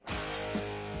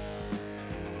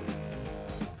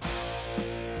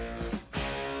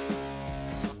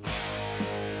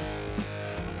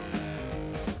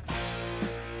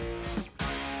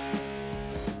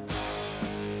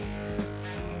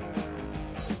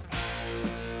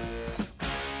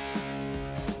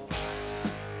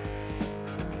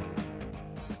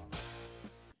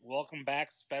welcome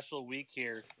back. Special week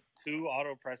here. 2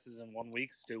 auto presses in 1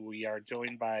 week, Stu. We are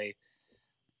joined by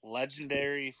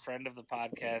legendary friend of the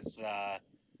podcast,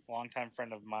 longtime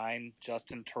friend of mine,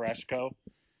 Justin Tereshko.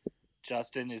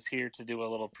 Justin is here to do a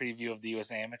little preview of the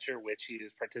U.S. Amateur, which he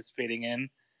is participating in.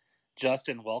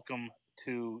 Justin, welcome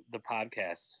to the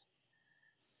podcast.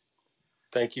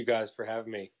 Thank you guys for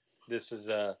having me. This is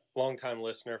a long-time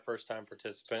listener, first-time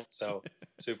participant, so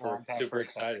super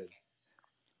excited.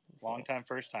 Long time,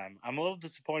 first time. I'm a little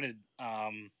disappointed.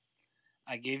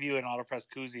 I gave you an AutoPress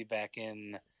koozie back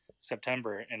in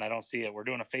September, and I don't see it. We're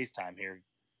doing a FaceTime here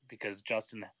because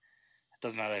Justin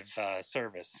does not have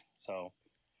service. So,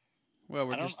 well,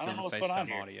 we're just doing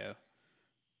FaceTime audio.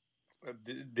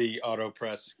 The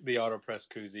AutoPress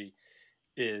koozie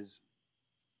is.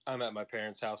 I'm at my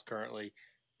parents' house currently,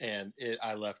 and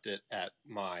I left it at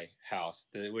my house,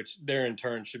 which there in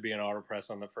turn should be an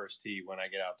AutoPress on the first tee when I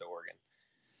get out to Oregon.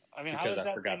 I mean, how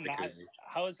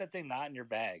is that thing not in your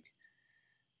bag?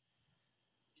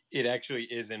 It actually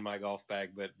is in my golf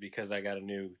bag, but because I got a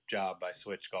new job, I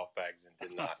switched golf bags and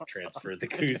did not transfer the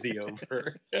koozie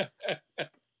over.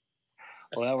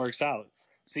 Well, that works out.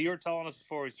 So you were telling us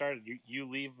before we started, you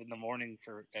leave in the morning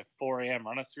at 4 a.m.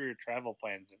 Run us through your travel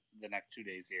plans the next 2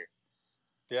 days here.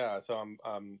 Yeah, so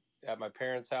I'm at my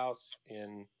parents' house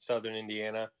in southern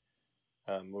Indiana.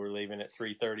 We're leaving at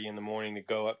 3:30 in the morning to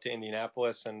go up to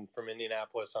Indianapolis, and from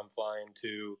Indianapolis, I'm flying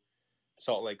to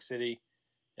Salt Lake City,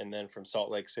 and then from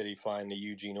Salt Lake City, flying to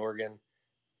Eugene, Oregon,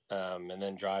 and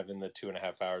then driving the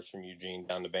 2.5 hours from Eugene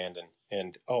down to Bandon.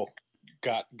 And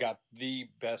got the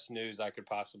best news I could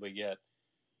possibly get.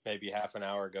 Maybe half an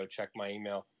hour ago, checked my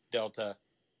email. Delta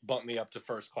bumped me up to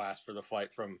first class for the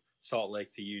flight from Salt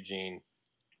Lake to Eugene.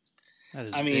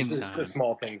 It's the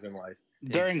small things in life.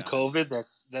 During COVID,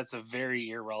 that's a very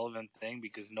irrelevant thing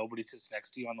because nobody sits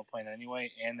next to you on the plane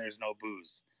anyway, and there's no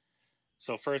booze.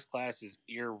 So first class is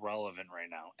irrelevant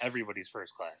right now. Everybody's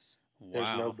first class. Wow.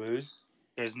 There's no booze?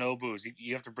 There's no booze.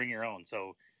 You have to bring your own.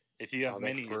 So if you have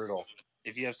minis, brutal.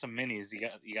 If you have some minis, you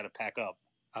got to pack up.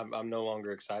 I'm no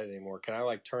longer excited anymore. Can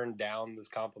I turn down this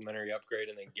complimentary upgrade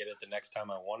and then get it the next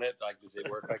time I want it? Does it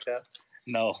work like that?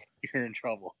 No, you're in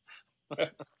trouble.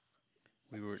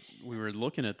 We were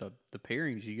looking at the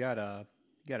pairings. You got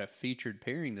a featured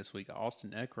pairing this week.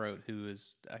 Austin Eckroat, who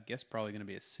is I guess probably going to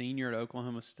be a senior at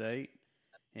Oklahoma State,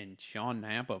 and Sean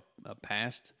Knapp, a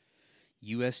past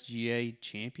USGA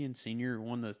champion senior,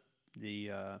 won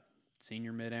the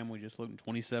senior mid-am we just looked in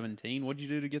 2017. What'd you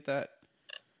do to get that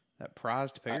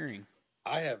prized pairing?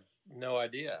 I have no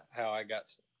idea how I got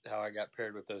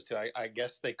paired with those two. I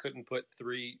guess they couldn't put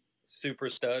 3 super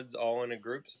studs all in a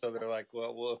group, so they're like,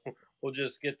 well, we'll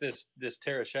just get this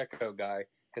Tereshko guy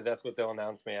because that's what they'll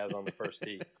announce me as on the first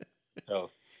tee. So,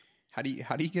 how do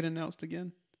you get announced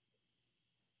again?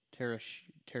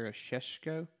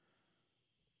 Tereshko.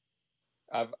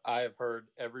 I've heard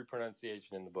every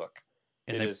pronunciation in the book.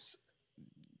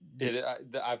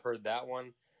 I've heard that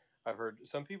one. I've heard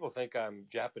some people think I'm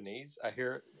Japanese. I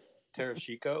hear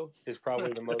Tereshko is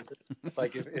probably the most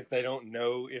if they don't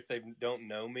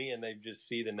know me and they just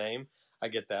see the name, I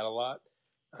get that a lot.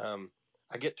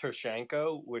 I get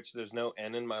Tereshko, which there's no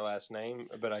N in my last name,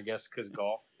 but I guess because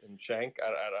golf and shank, I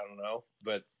don't know.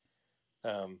 But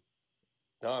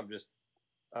no, I'm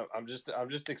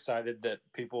just excited that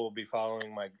people will be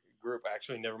following my group.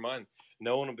 Actually, never mind.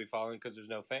 No one will be following because there's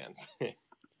no fans.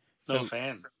 No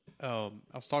fans. I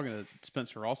was talking to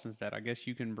Spencer Austin's dad. I guess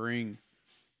you can bring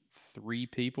 3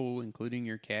 people, including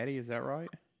your caddy. Is that right?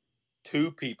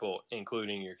 2 people,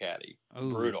 including your caddy.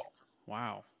 Ooh, brutal.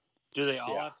 Wow. Do they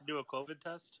all have to do a COVID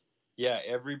test? Yeah,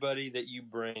 everybody that you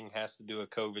bring has to do a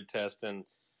COVID test, and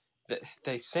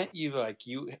they sent you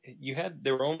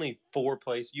there were only 4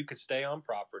 places you could stay on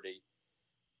property,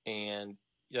 and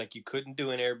you couldn't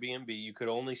do an Airbnb. You could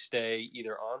only stay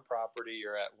either on property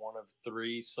or at one of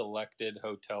 3 selected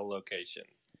hotel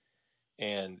locations.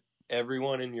 And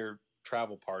everyone in your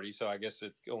travel party, so I guess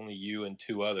it's only you and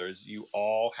 2 others, you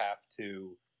all have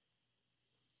to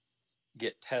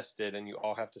get tested and you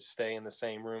all have to stay in the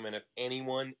same room. And if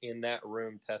anyone in that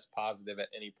room tests positive at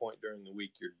any point during the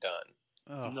week, you're done.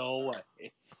 Oh. No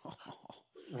way.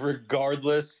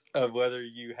 Regardless of whether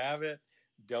you have it,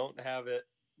 don't have it,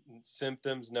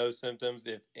 symptoms, no symptoms,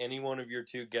 if any one of your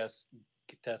 2 guests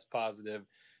test positive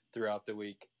throughout the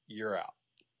week, you're out.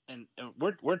 And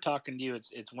we're talking to you.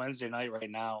 It's Wednesday night right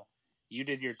now. You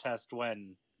did your test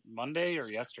when? Monday or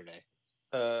yesterday?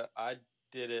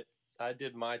 I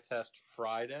did my test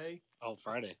Friday. Oh,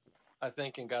 Friday. I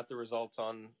think, and got the results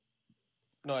on.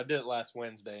 No, I did it last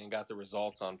Wednesday and got the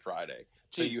results on Friday.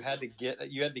 So you had to get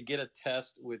a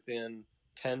test within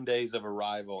 10 days of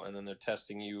arrival, and then they're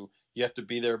testing you. You have to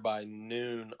be there by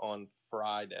noon on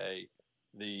Friday,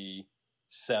 the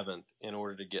 7th, in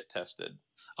order to get tested.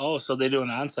 Oh, so they do an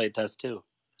on-site test too.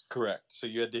 Correct. So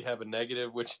you had to have a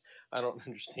negative, which I don't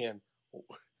understand.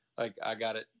 Like, I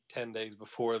got it 10 days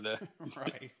before the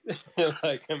Right.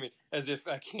 like, I mean, as if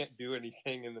I can't do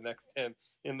anything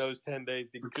in those 10 days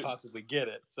to possibly get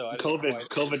it. So I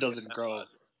COVID doesn't grow.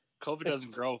 COVID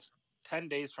doesn't grow. 10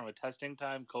 days from a testing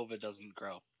time, COVID doesn't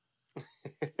grow.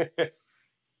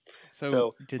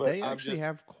 So did they actually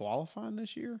have qualifying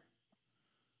this year?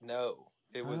 No,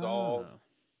 it was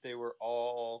they were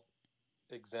all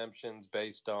exemptions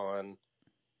based on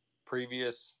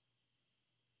previous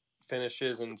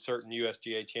finishes in certain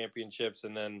USGA championships,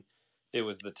 and then it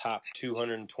was the top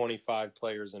 225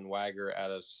 players in Wagger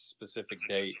at a specific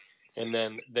date, and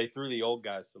then they threw the old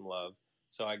guys some love.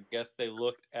 So I guess they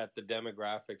looked at the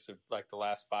demographics of like the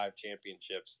last 5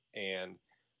 championships and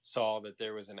saw that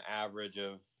there was an average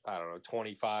of, I don't know,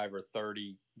 25 or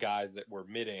 30 guys that were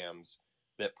mid-ams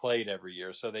that played every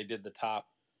year. So they did the top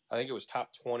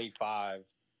 25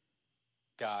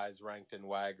 guys ranked in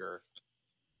Wagger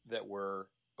that were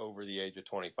over the age of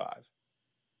 25.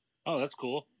 Oh, that's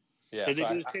cool. Yeah.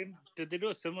 Did they do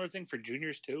a similar thing for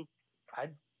juniors too? I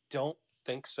don't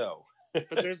think so.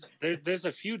 But there's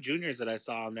a few juniors that I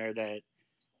saw on there that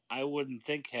I wouldn't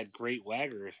think had great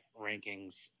Wagger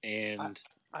rankings, and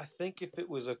I think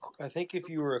if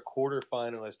you were a quarter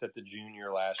finalist at the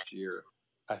junior last year,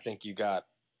 I think you got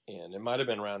in. It might have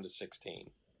been round of 16.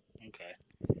 Okay.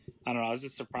 I don't know. I was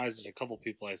just surprised at a couple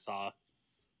people I saw.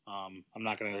 I'm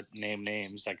not going to name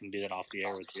names. I can do that off the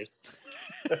air with you.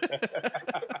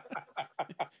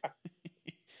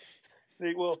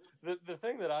 Well, the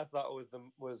thing that I thought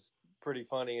was pretty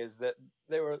funny is that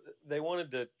they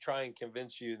wanted to try and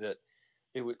convince you that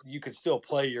you could still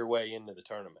play your way into the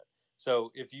tournament.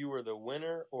 So if you were the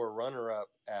winner or runner-up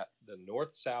at the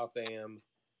North-South Am,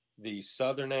 the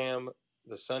Southern Am,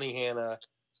 the Sunny Hannah,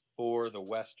 or the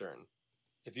Western,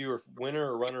 if you were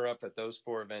winner or runner-up at those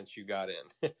 4 events, you got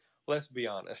in. Let's be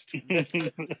honest.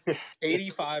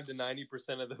 85 to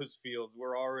 90% of those fields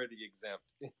were already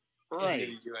exempt right. in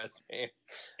the USA.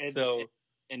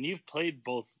 And you've played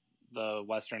both the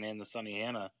Western and the Sunny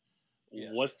Hannah.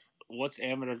 Yes. What's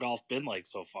amateur golf been like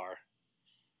so far?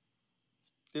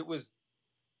 It was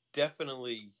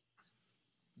definitely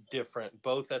different,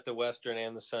 both at the Western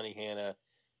and the Sunny Hannah.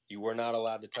 You were not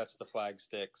allowed to touch the flag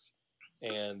sticks,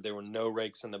 and there were no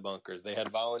rakes in the bunkers. They had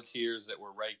volunteers that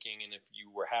were raking, and if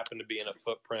you happened to be in a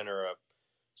footprint or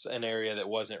an area that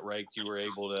wasn't raked, you were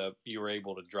able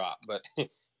to drop. But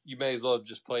you may as well have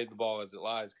just played the ball as it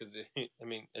lies, because I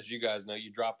mean, as you guys know,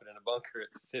 you drop it in a bunker,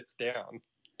 it sits down.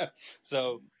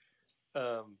 So,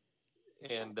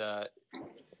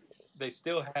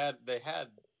 they had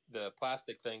the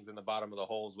plastic things in the bottom of the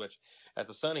holes, which at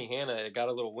the Sunny Hannah, it got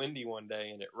a little windy one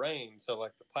day and it rained. So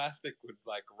like the plastic would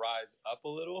like rise up a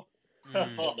little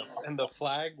and the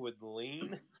flag would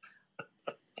lean.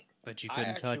 But you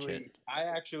couldn't touch it. I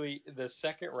actually, the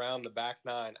second round, the back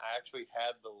 9, I actually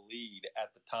had the lead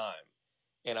at the time.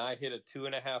 And I hit a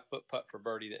 2.5 foot putt for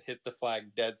birdie that hit the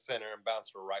flag dead center and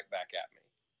bounced right back at me.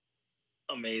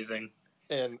 Amazing.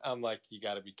 And I'm like, you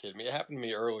got to be kidding me. It happened to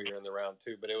me earlier in the round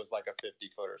too, but it was like a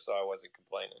 50-footer, so I wasn't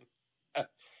complaining.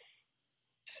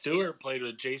 Stewart played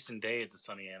with Jason Day at the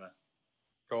Sunny Hannah.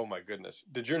 Oh my goodness!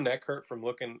 Did your neck hurt from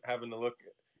having to look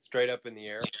straight up in the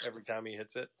air every time he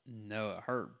hits it? No, it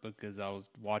hurt because I was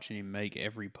watching him make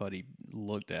every putt he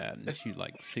looked at, and she's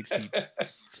like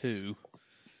 62.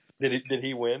 Did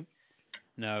he win?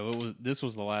 No, this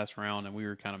was the last round, and we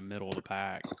were kind of middle of the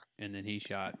pack, and then he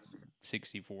shot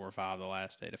 64 or 5 the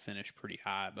last day to finish pretty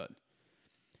high, but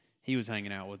he was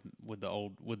hanging out with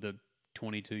the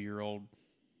 22-year-old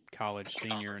college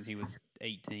senior, and he was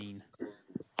 18.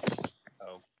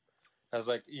 Oh, I was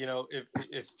like,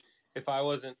 if I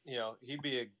wasn't, he'd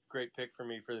be a great pick for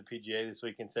me for the PGA this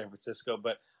week in San Francisco,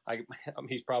 but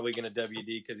he's probably going to WD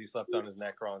because he slept on his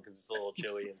neck wrong because it's a little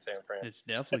chilly in San Fran. It's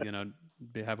definitely going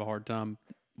to have a hard time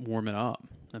warming up.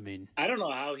 I mean, I don't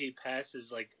know how he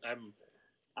passes. Like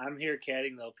I'm here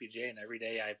caddying the LPGA, and every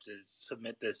day I have to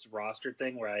submit this roster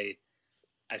thing where I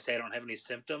say I don't have any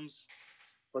symptoms,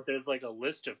 but there's like a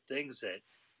list of things that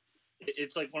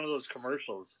it's like one of those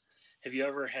commercials. Have you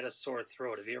ever had a sore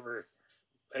throat? Have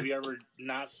you ever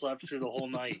not slept through the whole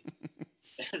night?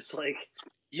 It's like,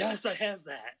 yes, I have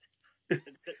that.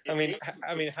 I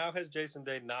mean, how has Jason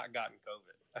Day not gotten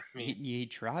COVID? I mean, he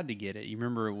tried to get it. You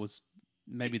remember it was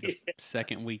maybe the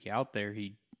second week out there.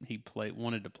 He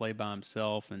wanted to play by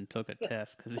himself and took a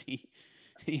test because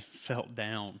he felt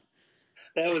down.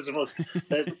 That was the most.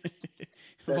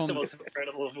 That's the most the...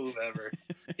 incredible move ever.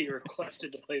 He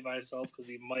requested to play by himself because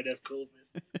he might have COVID.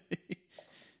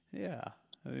 Yeah,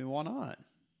 I mean, why not?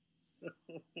 What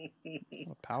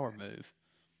a power move.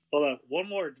 Hold on,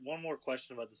 one more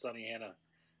question about the Sonny Hannah.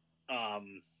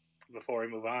 Before we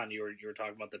move on, you were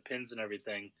talking about the pins and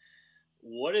everything.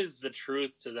 What is the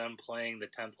truth to them playing the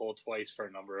 10th hole twice for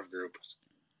a number of groups?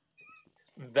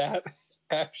 That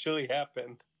actually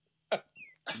happened.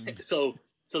 So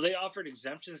they offered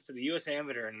exemptions to the U.S.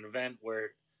 Amateur in an event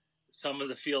where some of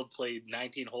the field played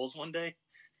 19 holes one day.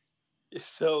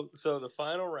 So the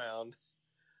final round,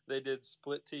 they did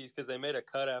split tees because they made a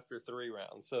cut after 3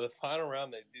 rounds. So the final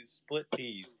round, they did split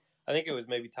tees. I think it was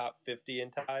maybe top 50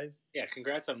 in ties. Yeah,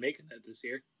 congrats on making that this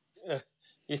year.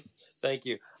 Thank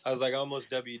you. I was like almost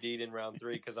WD'd in round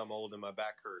 3 because I'm old and my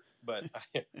back hurt. But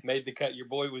I made the cut. Your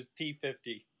boy was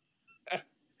T50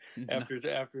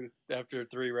 after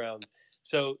 3 rounds.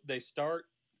 So they start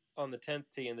on the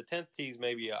 10th tee, and the 10th tee is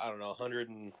maybe, I don't know,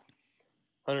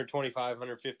 125,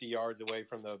 150 yards away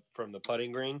from the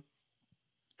putting green.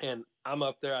 And I'm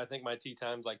up there. I think my tee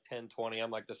time's like 10:20.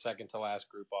 I'm like the second to last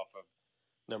group off of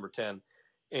number 10.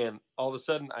 And all of a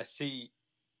sudden I see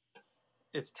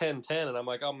it's 10:10, and I'm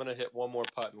like, I'm going to hit one more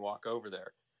putt and walk over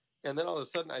there. And then all of a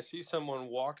sudden I see someone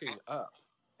walking up,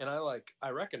 and I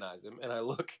recognize him, and I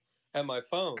look at my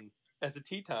phone at the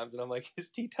tee times, and I'm like, his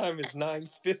tee time is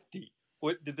 9:50.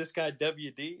 What did this guy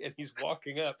WD? And he's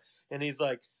walking up, and he's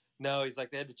like, no, he's like,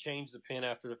 they had to change the pin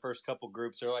after the first couple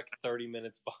groups. They're like 30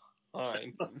 minutes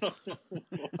behind.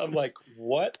 I'm like,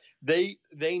 what? They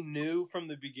knew from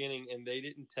the beginning, and they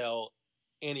didn't tell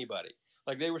anybody.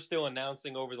 Like, they were still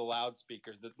announcing over the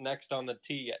loudspeakers that next on the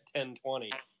tee at 10:20,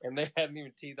 and they hadn't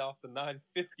even teed off the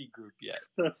 9:50 group yet.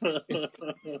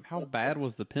 How bad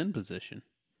was the pin position?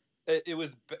 It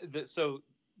was so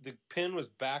the pin was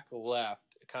back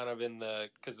left, kind of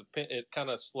because the pin, it kind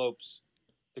of slopes.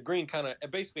 The green kind of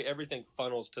basically everything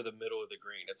funnels to the middle of the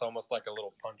green. It's almost like a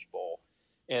little punch bowl,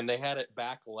 and they had it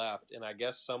back left. And I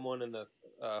guess someone in the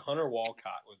Hunter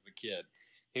Walcott was the kid.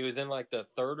 He was in like the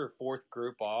 3rd or 4th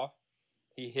group off.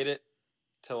 He hit it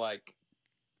to like,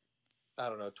 I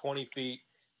don't know, 20 feet,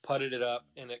 putted it up,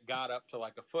 and it got up to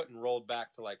like a foot and rolled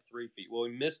back to like 3 feet. Well,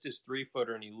 he missed his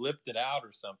 3-footer, and he lipped it out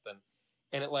or something,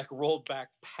 and it like rolled back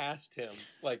past him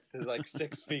like to like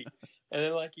 6 feet. And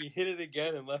then like he hit it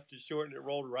again and left it short, and it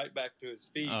rolled right back to his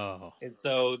feet. Oh. And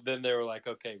so then they were like,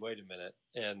 okay, wait a minute.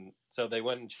 And so they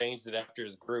went and changed it after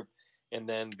his group. And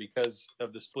then because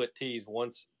of the split tees,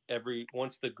 once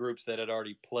the groups that had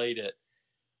already played it,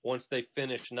 once they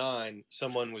finished 9,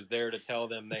 someone was there to tell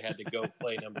them they had to go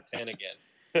play number 10 again.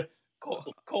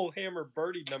 Cole Hammer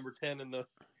birdied number 10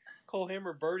 Cole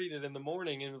Hammer birdied it in the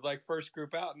morning, and it was like first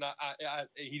group out, and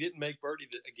he didn't make birdie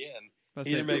again.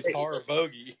 He didn't make par or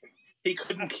bogey. He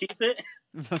couldn't keep it?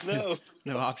 No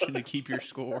option to keep your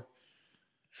score.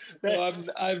 No,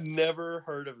 I've never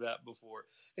heard of that before.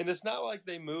 And it's not like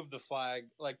they moved the flag.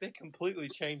 Like, they completely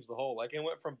changed the hole. Like, it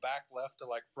went from back left to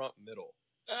like front middle.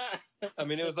 I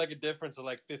mean, it was like a difference of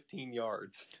like 15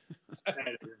 yards.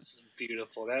 That is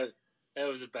beautiful. That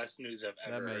was the best news I've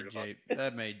ever heard about.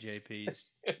 That made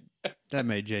JP's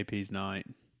night.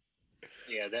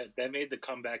 Yeah, that made the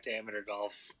comeback to amateur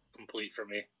golf complete for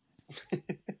me.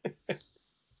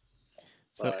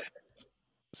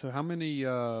 So how many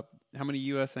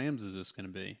USAMs is this going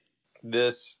to be?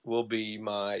 This will be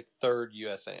my 3rd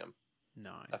USAM.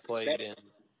 Nice. I played in.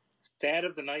 Stat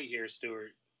of the night here,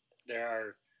 Stuart. There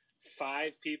are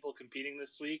 5 people competing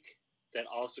this week that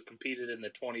also competed in the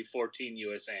 2014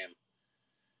 USAM,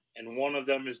 and one of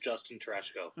them is Justin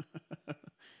Tereshko.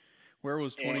 Where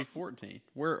was 2014?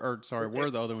 Where are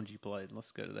the other ones you played?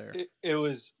 Let's go to there. It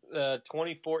was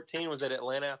 2014 was at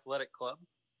Atlanta Athletic Club.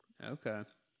 Okay.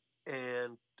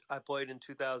 And I played in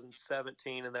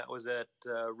 2017, and that was at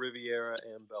Riviera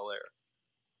and Bel Air.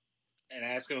 And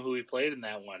ask him who he played in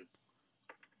that one.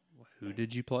 Who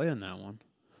did you play in that one?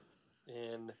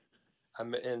 In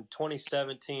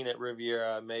 2017 at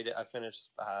Riviera, I finished,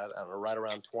 I don't know, right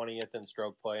around 20th in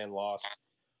stroke play and lost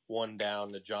 1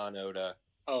 down to John Oda.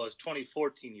 Oh, it was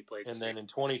 2014 you played. And then in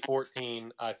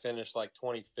 2014, I finished like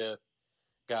 25th,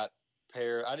 got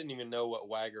paired. I didn't even know what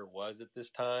Wagger was at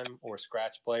this time, or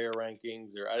scratch player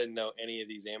rankings, or I didn't know any of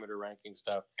these amateur ranking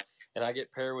stuff. And I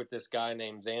get paired with this guy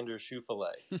named Xander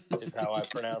Schauffele, is how I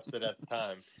pronounced it at the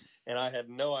time. And I had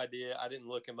no idea. I didn't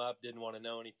look him up, didn't want to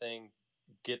know anything.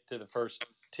 Get to the first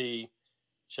tee,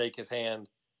 shake his hand,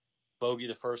 bogey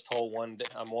the first hole.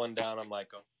 I'm 1 down. I'm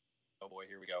like, oh, oh boy,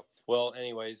 here we go. Well,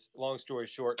 anyways, long story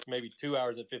short, maybe 2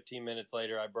 hours and 15 minutes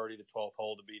later, I birdied the 12th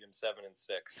hole to beat him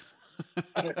 7-6.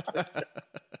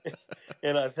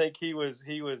 And I think he was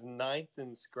ninth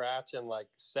in scratch and like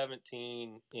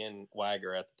 17 in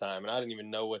Wagger at the time, and I didn't even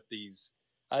know what these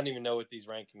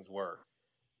rankings were.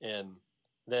 And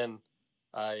then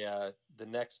I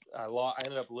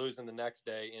ended up losing the next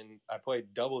day, and I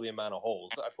played double the amount of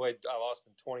holes. I lost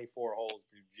in 24 holes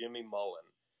to Jimmy Mullen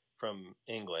from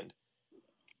England,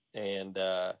 and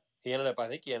he ended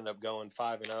up going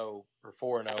 5-0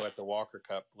 or 4-0 at the Walker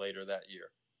Cup later that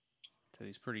year. So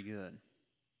he's pretty good.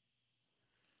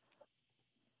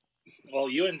 Well,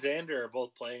 you and Xander are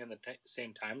both playing in the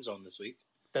same time zone this week.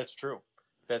 That's true.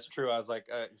 I was like,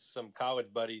 some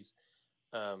college buddies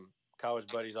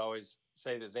always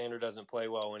say that Xander doesn't play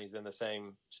well when he's in the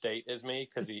same state as me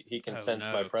because he can sense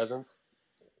my presence.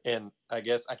 And I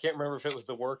guess I can't remember if it was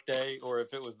the work day or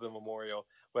if it was the memorial,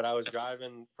 but I was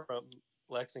driving from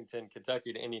Lexington,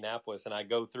 Kentucky to Indianapolis, and I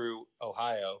go through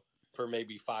Ohio for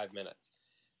maybe 5 minutes.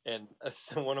 And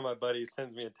one of my buddies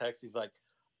sends me a text. He's like,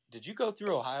 "Did you go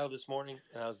through Ohio this morning?"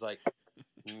 And I was like,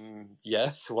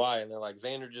 "Yes, why?" And they're like,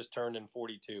 "Xander just turned in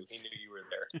 42. He knew you were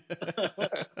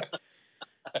there."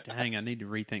 Dang, I need to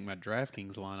rethink my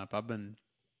DraftKings lineup. I've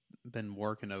been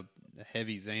working a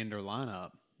heavy Xander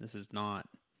lineup. This is not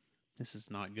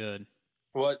good.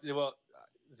 Well,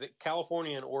 is it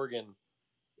California and Oregon?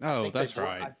 Oh, that's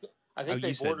right. I think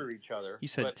they border each other. You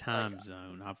said time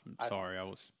zone. I'm sorry.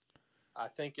 I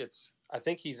think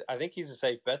he's a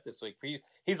safe bet this week.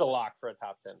 He's a lock for a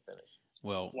top 10 finish.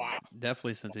 Well,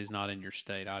 definitely since he's not in your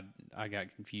state. I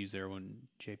got confused there when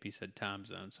JP said time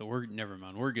zone. So never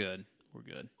mind. We're good. We're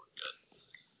good.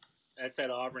 That's that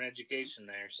Auburn education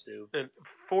there, Stu. And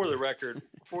for the record,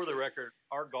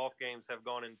 our golf games have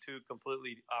gone in two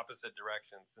completely opposite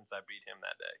directions since I beat him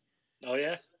that day. Oh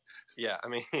yeah? Yeah, I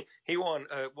mean, he won.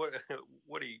 What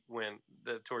did he win?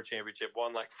 The tour championship.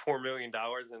 Won like $4 million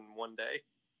in one day.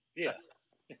 Yeah.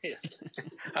 Yeah.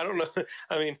 I don't know.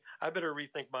 I mean, I better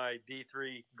rethink my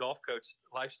D3 golf coach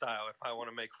lifestyle if I want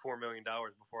to make $4 million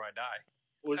before I die.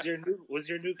 Was your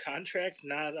new contract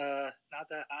not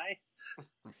that high?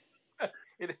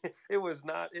 It was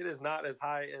not. It is not as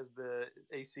high as the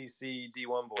ACC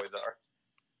D1 boys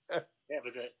are. Yeah,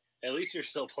 but at least you're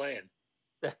still playing.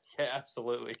 Yeah,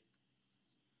 absolutely.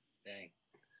 Dang.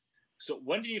 So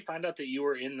when did you find out that you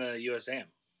were in the USAM?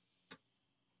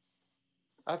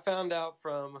 I found out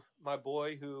from my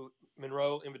boy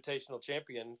Monroe Invitational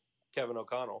champion, Kevin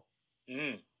O'Connell.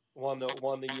 Won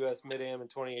the U.S. Mid-Am in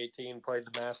 2018, played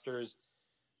the Masters.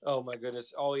 Oh, my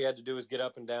goodness. All he had to do was get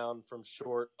up and down from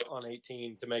short on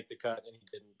 18 to make the cut, and he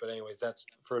didn't. But anyways, that's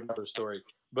for another story.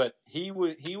 But he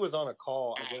was on a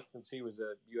call, I guess, since he was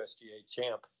a USGA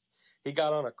champ. He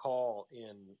got on a call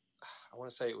in, I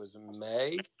want to say it was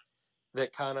May,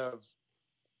 that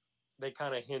they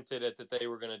kind of hinted at that they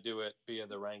were going to do it via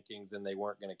the rankings and they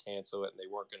weren't going to cancel it and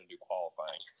they weren't going to do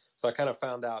qualifying. So I kind of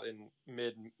found out in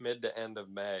mid to end of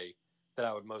May that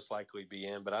I would most likely be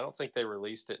in, but I don't think they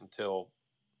released it until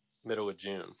middle of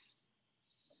June.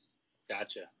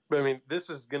 Gotcha. But I mean, this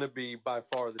is going to be by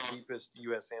far the deepest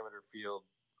U.S. amateur field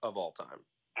of all time.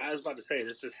 I was about to say,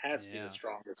 has to be the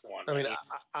strongest one. I mean,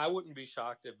 I wouldn't be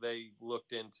shocked if they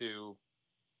looked into.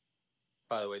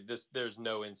 By the way, there's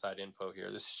no inside info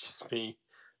here. This is just me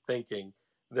thinking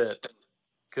that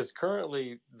because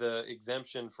currently the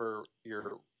exemption for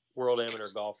your World Amateur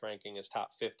Golf ranking is top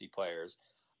 50 players.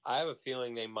 I have a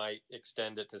feeling they might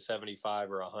extend it to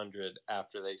 75 or 100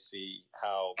 after they see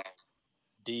how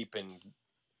deep and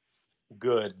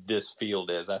good this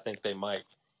field is. I think they might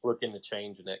look into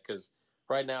changing it because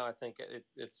right now I think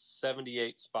it's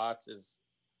 78 spots is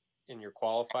in your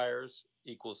qualifiers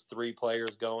equals 3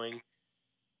 players going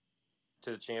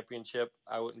to the championship.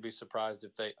 I wouldn't be surprised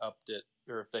if they upped it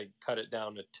or if they cut it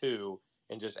down to 2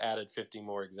 and just added 50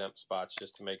 more exempt spots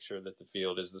just to make sure that the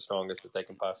field is the strongest that they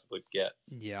can possibly get.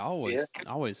 Yeah, I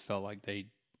always felt like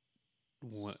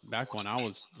back when I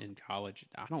was in college,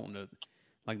 I don't know,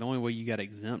 like the only way you got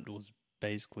exempt was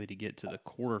basically to get to the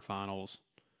quarterfinals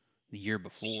the year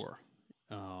before.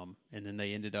 And then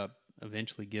they ended up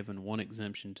eventually giving one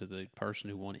exemption to the person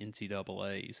who won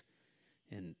NCAAs.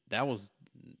 And that was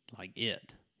like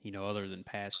it, other than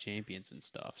past champions and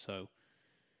stuff. So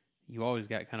you always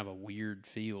got kind of a weird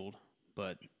field.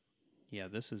 But, yeah,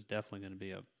 this is definitely going to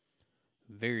be a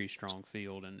very strong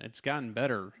field. And it's gotten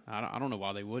better. I don't know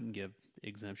why they wouldn't give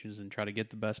exemptions and try to get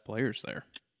the best players there.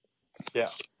 Yeah.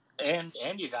 And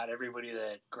you got everybody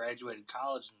that graduated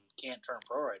college and can't turn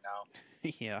pro right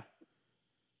now. Yeah.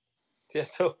 Yeah,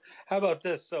 so how about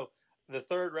this? So the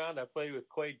third round I played with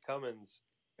Quade Cummins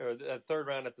or the third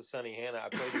round at the Sunny Hannah. I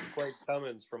played with Quade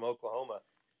Cummins from Oklahoma.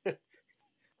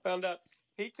 Found out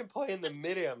he can play in the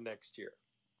Mid-Am next year.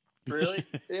 Really?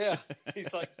 Yeah, he's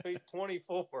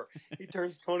 24. He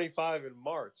turns 25 in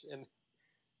March, and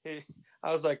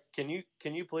I was like, "Can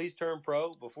you please turn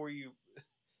pro before you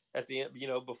at the end?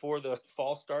 Before the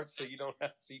fall starts, so you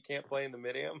can't play in the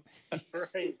Mid-Am."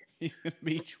 Right. He's gonna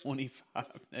be 25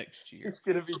 next year. He's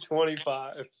gonna be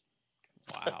 25.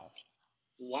 Wow.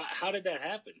 How did that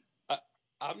happen?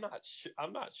 I'm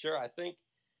not sure. I think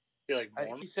He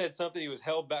he said something. He was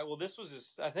held back. Well,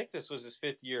 I think this was his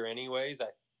 5th year, anyways. I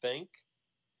think,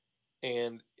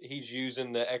 and he's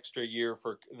using the extra year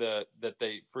for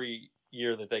free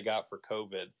year that they got for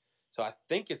COVID. So I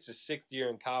think it's his 6th year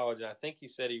in college, and I think he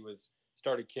said he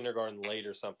started kindergarten late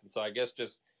or something. So I guess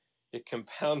just it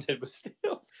compounded, but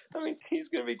still, I mean, he's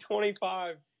going to be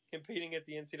 25 competing at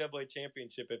the NCAA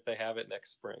championship if they have it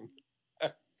next spring.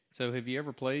 So have you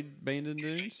ever played Bandon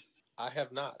Dunes? I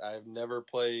have not. I have never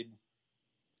played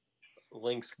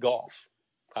links golf.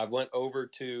 I went over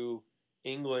to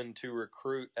England to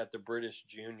recruit at the British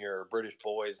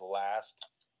boys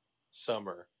last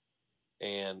summer.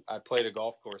 And I played a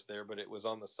golf course there, but it was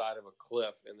on the side of a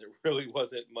cliff, and there really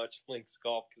wasn't much links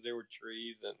golf because there were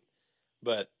trees.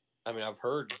 But I mean, I've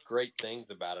heard great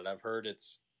things about it. I've heard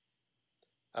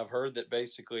that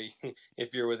basically,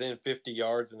 if you're within 50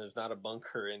 yards and there's not a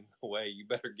bunker in the way, you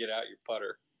better get out your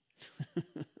putter.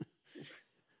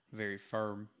 Very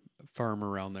firm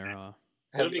around there, huh?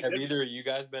 Have either of you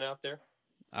guys been out there?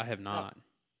 I have not.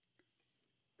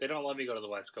 They don't let me go to the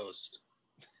West Coast.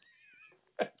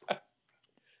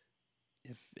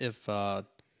 If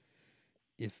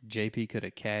JP could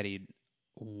have caddied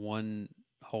one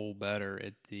hole better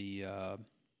at the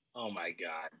oh my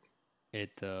God,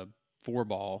 at the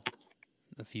 4-ball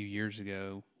a few years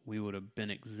ago, we would have been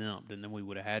exempt, and then we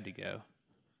would have had to go.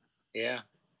 Yeah.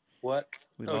 What?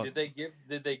 Did they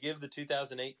give the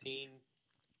 2018?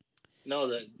 No,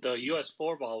 the U.S.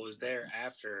 4-ball was there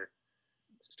after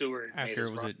Stewart. After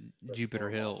it was at Jupiter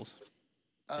Hills.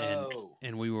 Oh.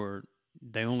 And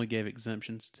they only gave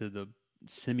exemptions to the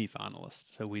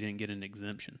semifinalists, so we didn't get an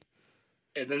exemption.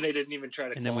 And then they didn't even try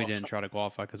to. And then we didn't try to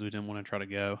qualify because we didn't want to try to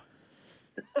go.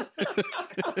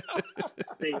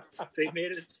 they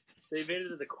made it. They made it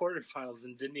to the quarterfinals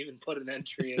and didn't even put an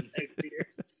entry in next year.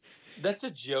 That's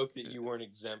a joke that you weren't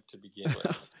exempt to begin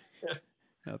with.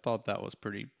 I thought that was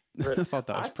pretty. But I thought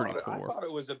that was pretty poor. I thought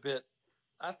it was a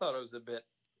bit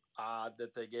odd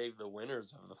that they gave the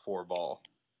winners of the 4-ball.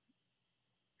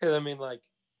 I mean,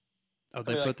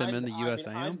 they put them in the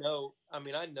USAM?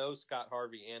 I know Scott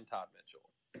Harvey and Todd Mitchell.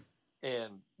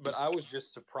 But I was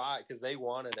just surprised because they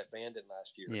won it at Bandon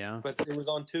last year. Yeah. But it was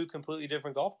on 2 completely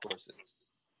different golf courses.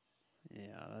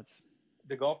 Yeah, that's...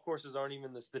 The golf courses aren't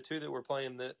even the 2 that we're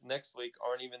playing next week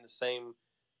aren't even the same.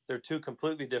 They're 2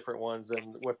 completely different ones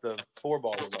than what the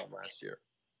 4-ball was on last year.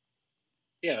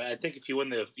 Yeah, I think if you win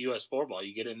the U.S. 4-ball,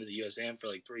 you get into the USAM for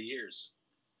 3 years.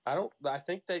 I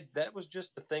think that was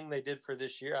just the thing they did for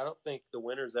this year. I don't think the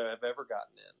winners have ever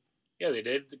gotten in. Yeah, they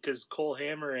did because Cole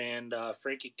Hammer and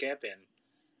Frankie Capin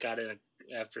got in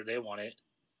after they won it.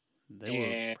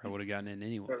 They probably would have gotten in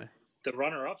anyway. The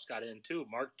runner-ups got in too.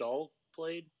 Mark Dull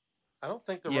played. I don't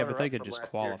think Yeah, but they could just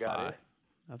qualify.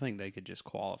 I think they could just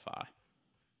qualify.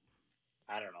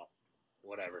 I don't know.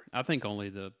 Whatever. I think only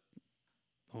the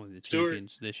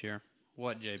champions this year.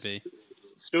 What, JP?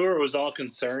 Stewart was all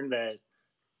concerned that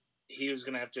he was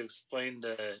going to have to explain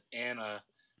to Anna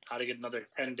how to get another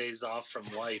 10 days off from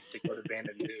life to go to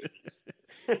Bandon Dunes.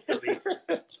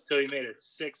 So he made it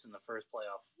 6 in the first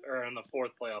playoff, or in the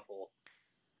 4th playoff hole.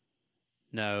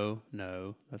 No,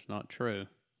 that's not true.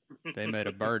 They made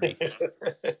a birdie.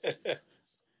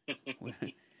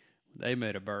 They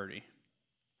made a birdie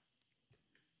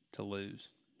to lose,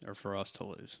 or for us to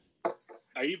lose.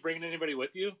 Are you bringing anybody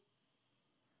with you?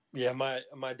 Yeah,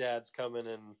 my dad's coming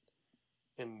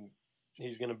and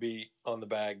he's going to be on the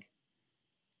bag.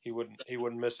 He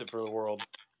wouldn't miss it for the world.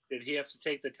 Did he have to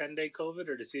take the 10-day COVID,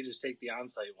 or does he just take the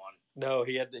on-site one? No,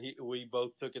 he had to. We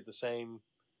both took it the same.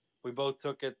 We both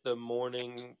took it the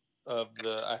morning of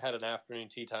I had an afternoon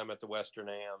tea time at the Western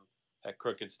AM at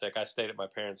Crooked Stick. I stayed at my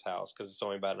parents' house because it's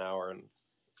only about an hour and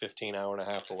 15, hour and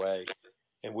a half away.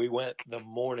 And we went the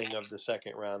morning of the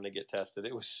second round to get tested.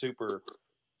 It was super,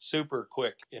 super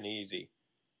quick and easy.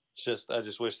 I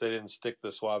just wish they didn't stick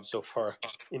the swab so far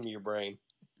into your brain.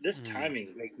 This timing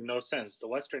makes no sense. The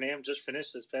Western Am just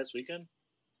finished this past weekend?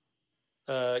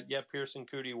 Yeah, Pearson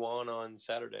Cootie won on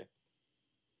Saturday.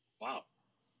 Wow.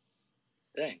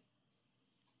 Dang.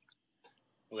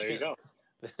 Well, there you go.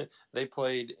 They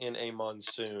played in a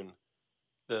monsoon.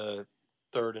 The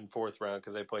third and fourth round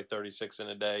because they play 36 in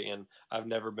a day, and I've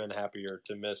never been happier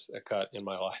to miss a cut in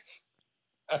my life.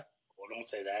 Well, don't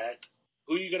say that.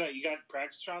 Who you got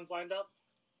practice rounds lined up?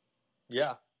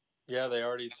 Yeah, they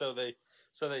already. So they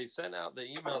sent out the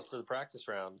emails for the practice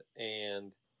round,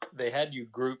 and they had you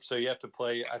group. So you have to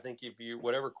play. I think if you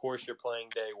whatever course you're playing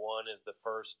day one is the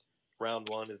first round.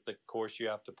 One is the course you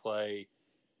have to play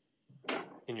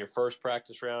in your first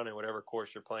practice round, and whatever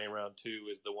course you're playing round two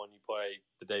is the one you play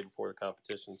the day before the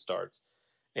competition starts.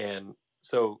 And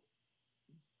so,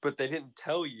 but they didn't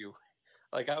tell you.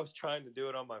 Like, I was trying to do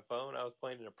it on my phone. I was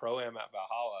playing in a pro-am at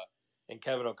Valhalla, and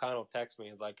Kevin O'Connell texts me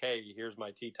and is like, "Hey, here's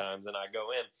my tee times," and I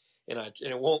go in, and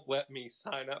it won't let me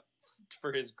sign up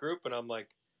for his group, and I'm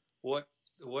like, what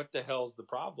the hell's the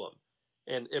problem?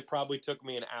 And it probably took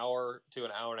me an hour to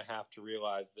an hour and a half to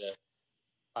realize that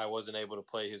I wasn't able to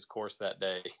play his course that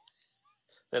day.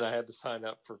 Then I had to sign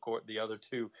up for the other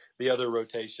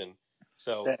rotation.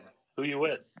 So, who you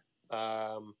with?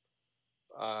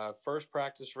 First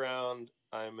practice round,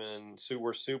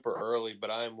 we're super early, but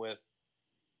I'm with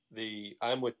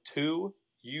two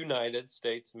United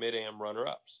States Mid-Am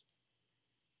runner-ups,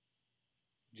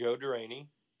 Joe Duraney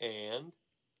and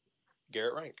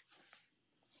Garrett Rank.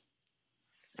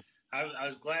 I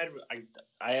was glad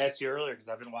I asked you earlier because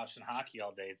I've been watching hockey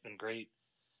all day. It's been great.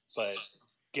 But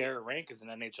Garrett Rank is an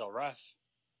NHL ref.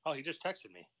 Oh, he just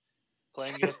texted me.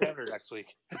 Playing against Denver next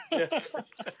week. I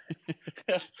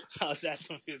was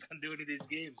asking if he was going to do any of these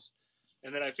games.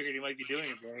 And then I figured he might be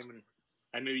doing a game, and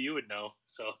I knew you would know.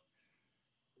 So,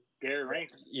 Garrett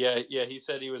Rank. Yeah, he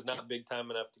said he was not big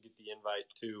time enough to get the invite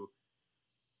to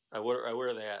where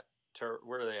are they at?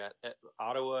 Where are they at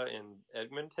Ottawa and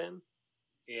Edmonton?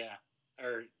 Yeah.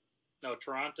 Or, no,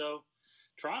 Toronto.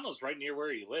 Toronto's right near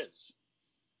where he lives.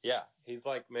 Yeah, he's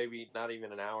like maybe not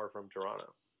even an hour from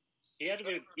Toronto. He had to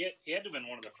have been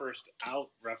one of the first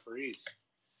out referees.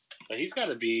 But he's got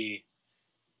to be,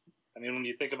 I mean, when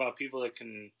you think about people that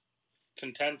can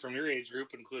contend from your age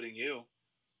group, including you,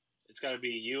 it's got to be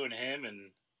you and him,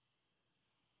 and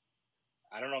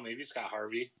I don't know, maybe Scott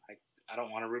Harvey. I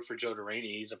don't want to root for Joe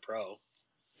Duraney. He's a pro.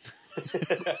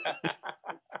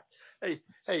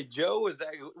 Hey, Joe was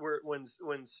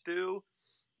when Stu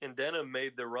and Denham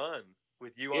made the run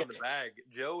with you on the bag.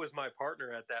 Joe was my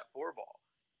partner at that 4-ball.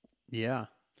 Yeah.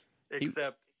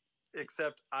 Except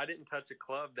I didn't touch a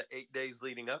club the 8 days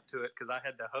leading up to it because I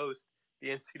had to host the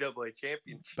NCAA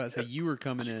championship. But so you were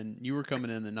coming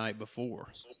in the night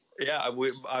before. Yeah,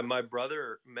 my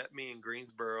brother met me in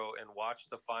Greensboro and watched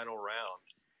the final round,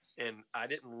 and I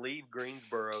didn't leave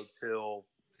Greensboro till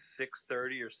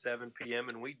 6:30 or 7 p.m.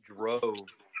 and we drove.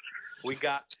 We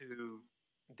got to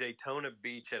Daytona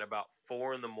Beach at about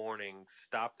 4 in the morning,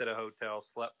 stopped at a hotel,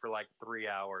 slept for like 3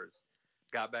 hours,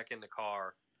 got back in the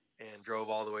car, and drove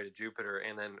all the way to Jupiter.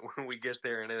 And then when we get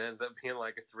there, and it ends up being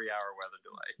like a 3-hour weather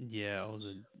delay. Yeah,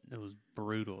 it was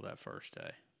brutal that first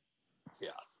day.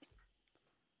 Yeah.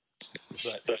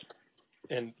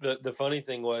 And the funny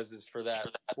thing is for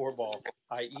that 4-ball,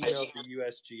 I emailed the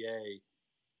USGA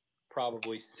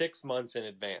probably 6 months in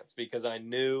advance because I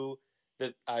knew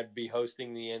that I'd be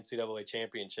hosting the NCAA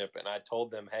championship, and I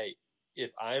told them, hey,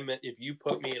 if you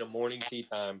put me in a morning tee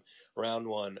time round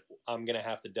one, I'm going to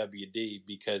have to WD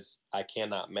because I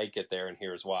cannot make it there, and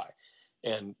here's why.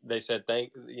 And they said,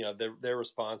 their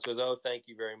response was, oh, thank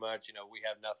you very much. We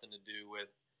have nothing to do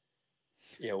with,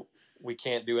 we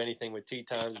can't do anything with tee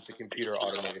times. It's a computer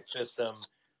automated system,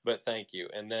 but thank you.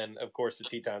 And then, of course, the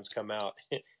tee times come out.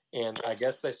 And I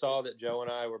guess they saw that Joe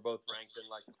and I were both ranked in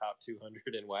like the top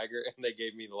 200 in Wagger, and they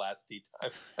gave me the last tee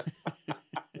time.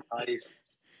 Nice.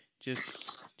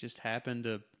 Just happened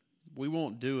to. We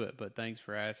won't do it, but thanks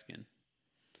for asking.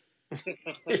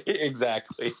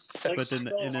 Exactly. But then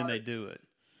they do it.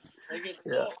 Like, it's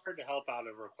so hard to help out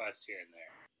a request here and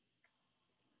there.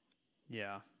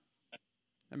 Yeah.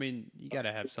 I mean, you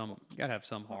gotta have some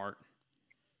heart.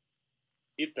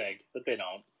 You'd think, but they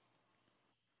don't.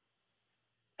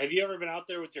 Have you ever been out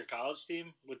there with your college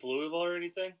team with Louisville or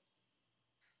anything?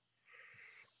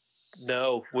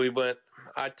 No,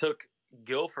 I took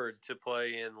Guilford to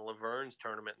play in Laverne's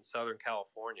tournament in Southern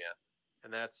California,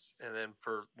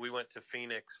 we went to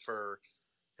Phoenix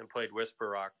and played Whisper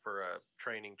Rock for a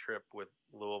training trip with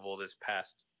Louisville this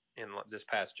past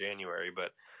January.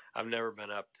 But I've never been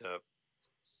up to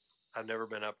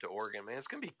Oregon. Man, it's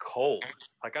gonna be cold.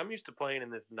 Like, I'm used to playing in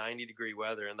this 90-degree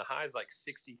weather, and the high is like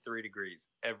 63 degrees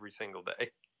every single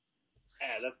day.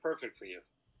 Yeah, that's perfect for you.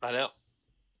 I know.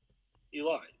 You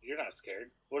love it. You're not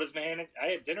scared. What is Mahanic? I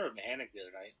had dinner with Mahanic the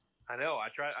other night. I know. I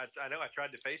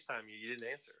tried to FaceTime you. You didn't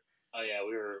answer. Oh yeah,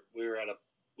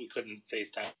 we couldn't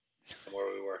FaceTime where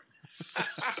we were.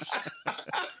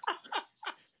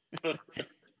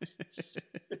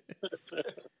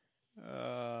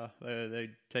 They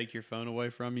take your phone away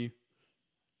from you.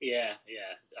 Yeah.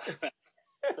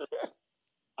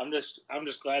 I'm just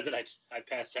glad that I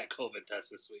passed that COVID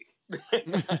test this week.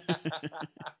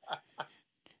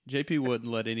 JP wouldn't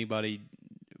let anybody.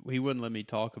 He wouldn't let me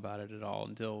talk about it at all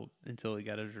until he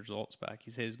got his results back. He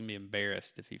said he was going to be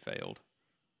embarrassed if he failed.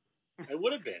 I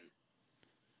would have been.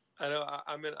 I know.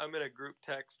 I'm in a group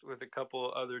text with a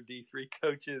couple other D3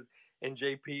 coaches, and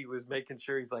JP was making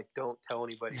sure he's like, "Don't tell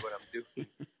anybody what I'm doing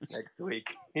next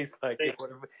week." He's like,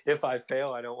 "If I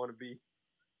fail, I don't want to be."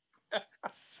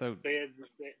 So they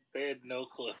had no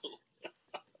clue.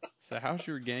 So how's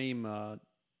your game?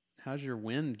 How's your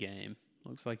wind game?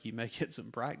 Looks like you may get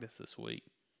some practice this week.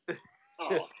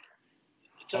 Oh,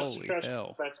 Justin Tereshko,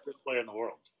 hell! best player in the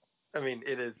world. I mean,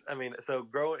 it is. I mean, so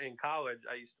growing in college,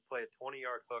 I used to play a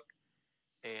 20-yard hook,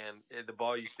 and the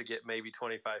ball used to get maybe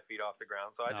 25 feet off the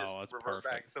ground. So I just revert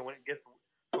back. So when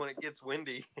it gets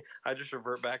windy, I just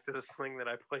revert back to the swing that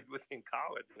I played with in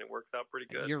college, and it works out pretty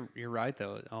good. You're right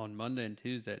though. On Monday and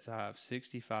Tuesday, it's high of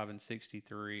 65 and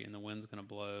 63, and the wind's going to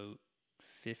blow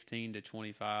 15 to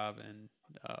 25 and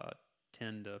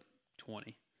 10 to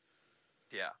 20.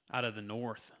 Yeah, out of the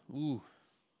north. Ooh,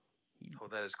 oh,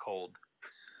 that is cold.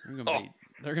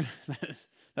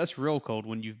 That's real cold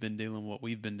when you've been dealing what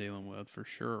we've been dealing with for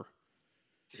sure.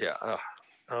 Yeah.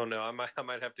 Oh no, I might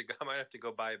have to go buy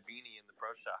a beanie in the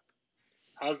pro shop.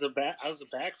 How's the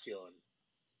back feeling?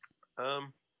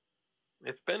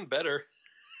 It's been better.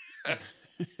 I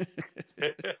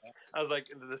was like,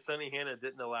 the Sunny Hannah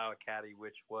didn't allow a caddy,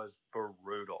 which was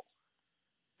brutal.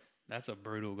 That's a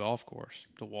brutal golf course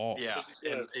to walk. Yeah,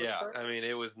 I mean,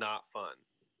 it was not fun.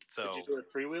 So did you do a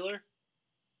 3-wheeler?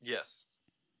 Yes.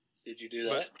 Did you do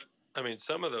that? But, I mean,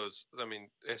 some of those. I mean,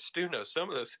 as Stu knows, some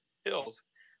of those hills,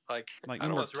 like I'd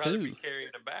almost rather be carrying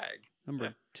a bag.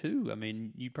 Number 2. I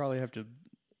mean, you probably have to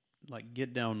like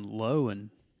get down low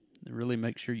and really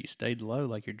make sure you stayed low,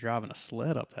 like you're driving a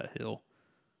sled up that hill.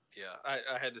 Yeah,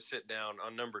 I had to sit down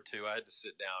on number 2. I had to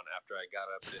sit down after I got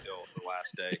up the hill the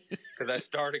last day because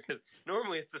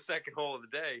normally it's the second hole of the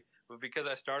day, but because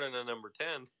I started on number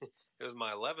 10, it was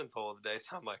my 11th hole of the day.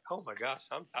 So I'm like, oh my gosh,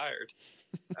 I'm tired.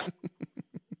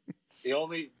 The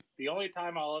only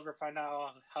time I'll ever find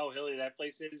out how hilly that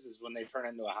place is when they turn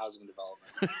into a housing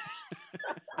development.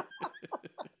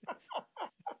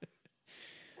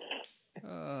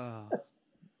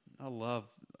 I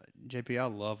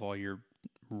love all your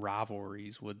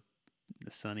rivalries with the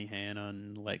Sunny Hannah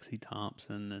and Lexi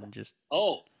Thompson and just.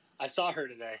 Oh, I saw her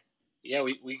today. Yeah,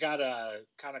 we got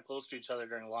kind of close to each other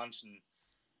during lunch, and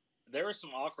there was some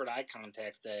awkward eye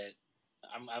contact that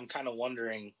I'm kind of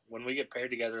wondering when we get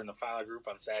paired together in the final group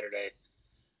on Saturday.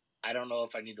 I don't know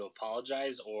if I need to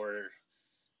apologize or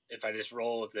if I just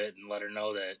roll with it and let her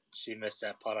know that she missed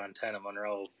that putt on 10 at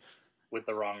Monroe with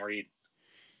the wrong read.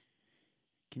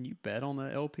 Can you bet on the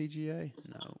LPGA?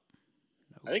 No.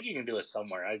 I think you can do it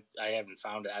somewhere. I haven't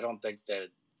found it. I don't think that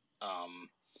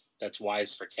that's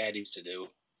wise for caddies to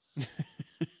do.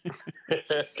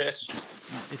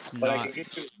 It's but not. I could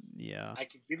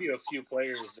give you a few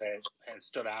players that have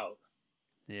stood out.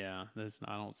 Yeah,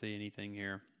 I don't see anything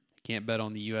here. Can't bet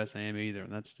on the USAM either,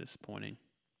 and that's disappointing.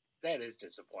 That is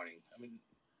disappointing. I mean,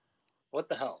 what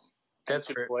the hell? That's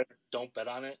fair. Don't bet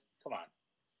on it. Come on.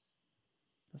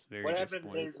 That's very. What happened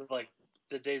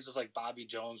the days of Bobby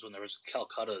Jones when there was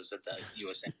Calcuttas at the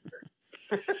USAM?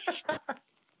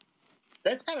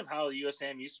 That's kind of how the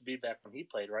USAM used to be back when he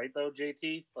played, right? Though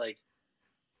JT, like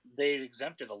they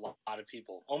exempted a lot of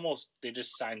people. Almost they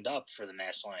just signed up for the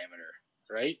National Amateur,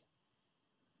 right?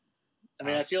 I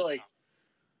mean,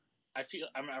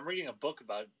 I'm reading a book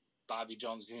about Bobby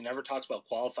Jones, and he never talks about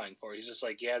qualifying for it. He's just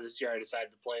like, yeah, this year I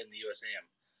decided to play in the USAM.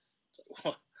 It's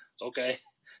like, okay.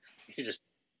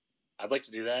 I'd like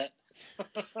to do that.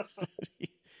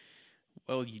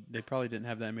 Well, they probably didn't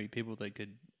have that many people that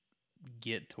could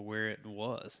get to where it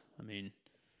was. I mean,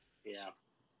 yeah.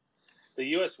 The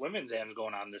U.S. Women's Am is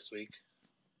going on this week.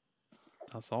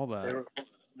 I saw that.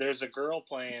 There's a girl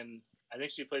playing. I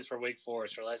think she plays for Wake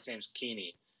Forest. Her last name's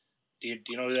Keeney. Do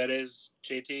you know who that is,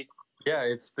 JT? Yeah,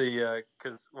 it's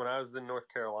because when I was in North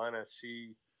Carolina,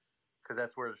 because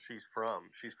that's where she's from.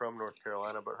 She's from North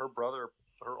Carolina, but her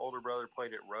older brother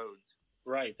played at Rhodes.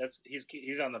 Right.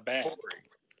 He's on the bag.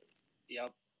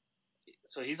 Yep.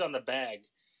 So he's on the bag.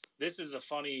 This is a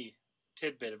funny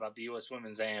tidbit about the U.S.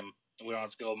 Women's Am. We don't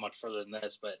have to go much further than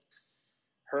this, but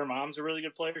her mom's a really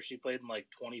good player. She played in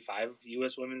 25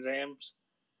 U.S. Women's Ams.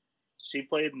 She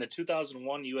played in the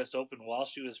 2001 U.S. Open while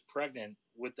she was pregnant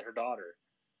with her daughter.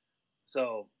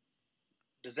 So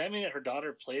Does that mean that her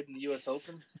daughter played in the U.S.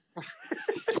 Open?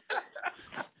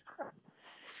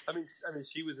 I mean,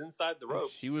 she was inside the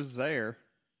ropes. She was there.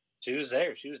 She was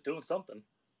there. She was doing something.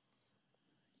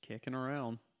 Kicking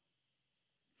around.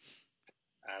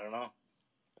 I don't know.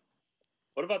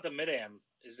 What about the Mid-Am?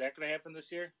 Is that going to happen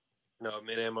this year? No,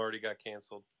 Mid-Am already got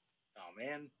canceled. Oh,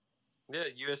 man. Yeah,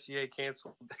 USGA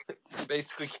canceled.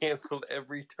 Basically canceled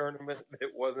every tournament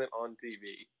that wasn't on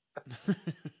TV.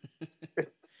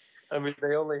 I mean,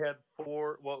 they only had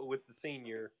 4. Well, with the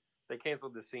senior, they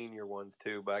canceled the senior ones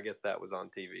too, but I guess that was on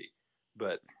TV.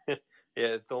 But yeah,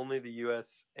 it's only the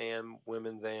U.S. Am,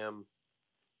 Women's Am,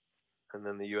 and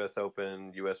then the U.S.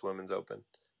 Open, U.S. Women's Open.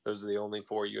 Those are the only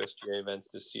 4 USGA events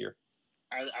this year.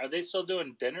 Are they still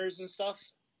doing dinners and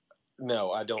stuff?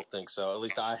 No, I don't think so. At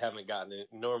least I haven't gotten it.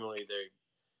 Normally,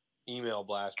 they email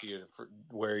blast you to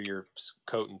wear your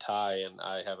coat and tie, and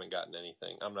I haven't gotten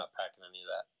anything. I'm not packing any of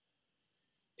that.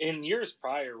 In years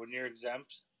prior, when you're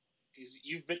exempt,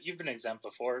 you've been exempt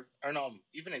before, or no,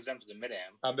 you've been exempt to the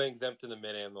Mid-Am. I've been exempt to the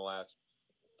Mid-Am the last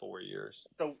 4 years.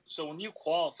 So when you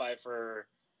qualify for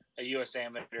a U.S.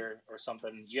 Amateur or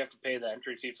something, you have to pay the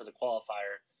entry fee for the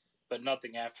qualifier, but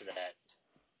nothing after that.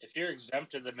 If you're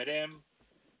exempt to the Mid-Am,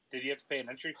 did you have to pay an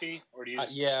entry fee, or do you?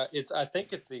 Yeah, I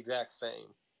think it's the exact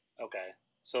same. Okay,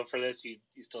 so for this, you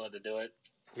still had to do it.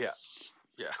 Yeah.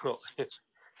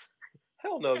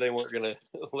 Hell no, they weren't going to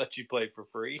let you play for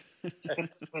free.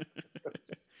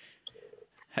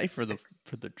 Hey, for the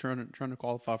trying to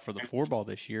qualify for the 4-ball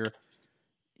this year,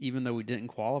 even though we didn't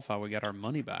qualify, we got our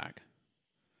money back.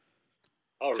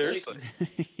 Oh, seriously?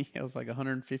 Yeah, it was like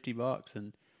 $150,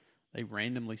 and they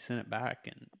randomly sent it back.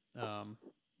 And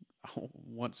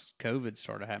once COVID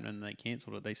started happening and they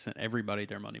canceled it, they sent everybody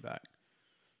their money back.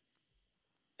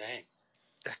 Dang.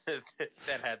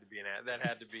 That had to be that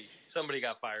had to be somebody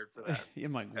got fired for that.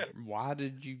 I'm like, why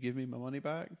did you give me my money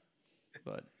back?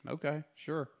 But okay,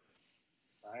 sure.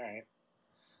 All right.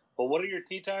 Well, what are your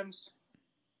tee times?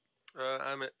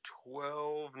 I'm at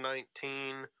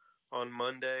 12:19 on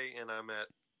Monday, and I'm at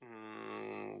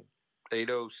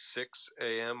 8:06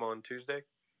 a.m. on Tuesday.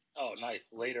 Oh, nice.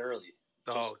 Late early.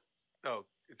 Oh,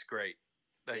 it's great.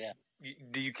 Yeah.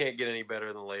 You can't get any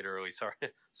better than late early.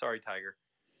 Sorry, Tiger.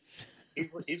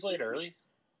 He's late early.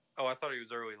 Oh, I thought he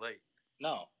was early late.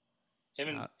 No, him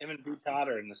and B. Todd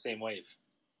are in the same wave.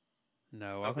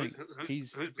 No, I think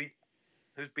who's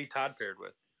B. Todd paired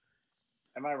with?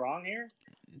 Am I wrong here?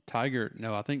 Tiger.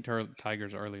 No, I think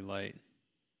Tiger's early late.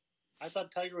 I thought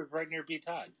Tiger was right near B.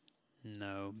 Todd.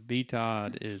 No, B.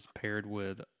 Todd is paired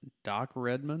with Doc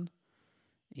Redman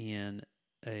and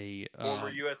a former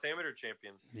U.S. Amateur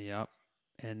champion. Yep,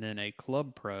 and then a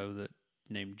club pro that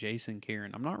named Jason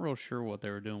Karen. I'm not real sure what they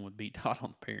were doing with B. Todd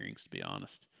on the pairings, to be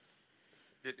honest.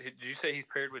 Did you say he's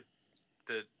paired with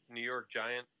the New York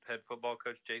Giant head football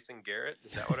coach Jason Garrett?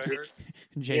 Is that what I heard?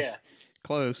 Jason,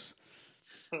 close.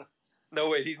 No,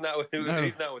 wait, he's not with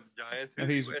he's not with the Giants. No,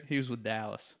 he was with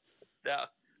Dallas. Yeah.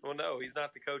 Well, no, he's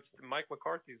not the coach. Mike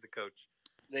McCarthy's the coach.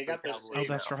 They got this. Oh,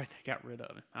 that's right. They got rid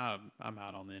of him. I'm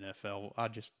out on the NFL.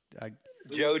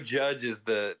 Joe Judge is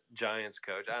the Giants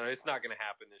coach. I don't know. It's not going to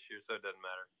happen this year, so it doesn't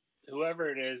matter. Whoever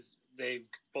it is, they've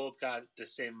both got the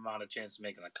same amount of chance of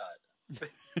making the cut.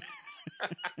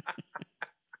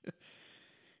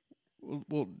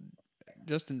 Well,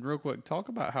 Justin, real quick, talk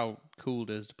about how cool it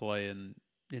is to play in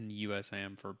the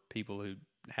USAM for people who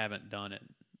haven't done it.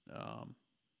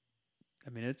 I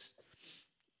mean, it's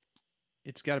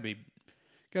got to be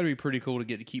pretty cool to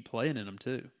get to keep playing in them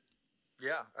too.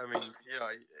 Yeah, I mean,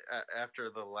 after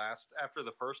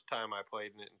the first time I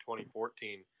played in it in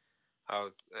 2014, that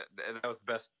was the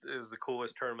best. It was the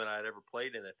coolest tournament I'd ever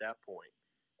played in at that point.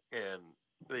 And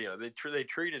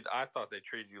I thought they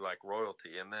treated you like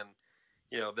royalty. And then,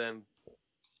 then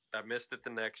I missed it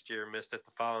the next year, missed it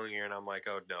the following year, and I'm like,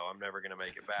 oh no, I'm never going to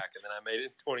make it back. And then I made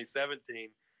it in 2017,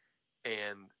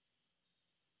 and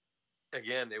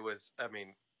again,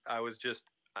 I was just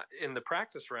in the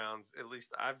practice rounds. At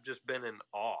least I've just been in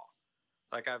awe.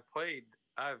 Like I've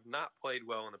not played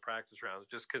well in the practice rounds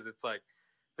just because it's like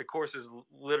the course is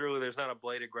literally there's not a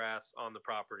blade of grass on the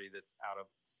property that's out of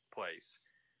place,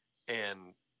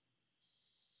 and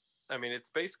I mean it's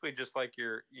basically just like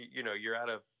you're at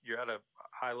a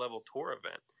high level tour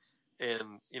event,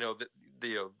 and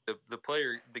the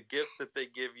player, the gifts that they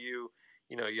give you.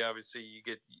 You obviously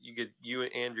you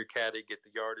and your caddy get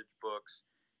the yardage books,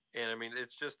 and I mean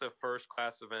it's just a first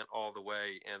class event all the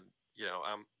way. And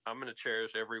I'm going to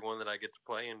cherish every one that I get to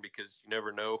play in because you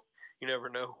never know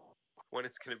when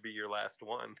it's going to be your last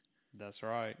one. That's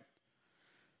right.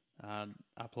 I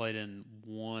played in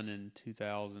one in 2000.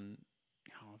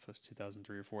 I don't know if it was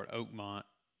 2003 or 4 at Oakmont,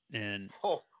 and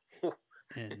Oh,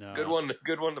 and good one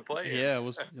to play. Yeah, it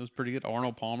was pretty good.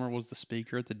 Arnold Palmer was the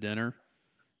speaker at the dinner.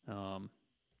 It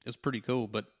was pretty cool.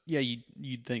 But yeah,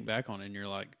 you'd think back on it, and you're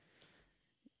like,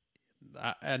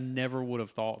 I never would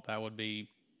have thought that would be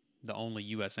the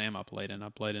only USAM I played in. I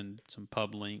played in some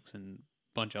pub links and a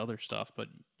bunch of other stuff, but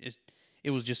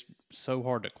it was just so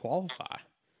hard to qualify.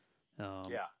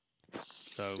 Yeah.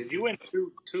 So did you win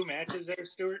two matches there,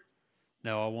 Stuart?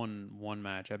 No, I won one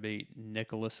match. I beat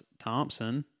Nicholas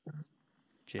Thompson,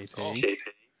 JP, Oh.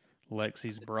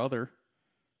 Lexi's brother.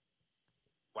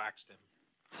 Waxed him.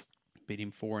 Beat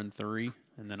him 4-3,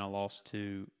 and then I lost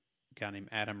to a guy named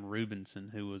Adam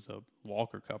Rubinson, who was a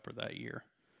Walker Cupper that year,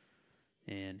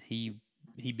 and he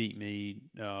beat me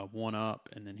 1-up,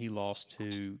 and then he lost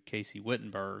to Casey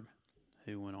Wittenberg,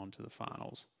 who went on to the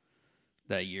finals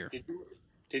that year.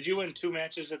 Did you win 2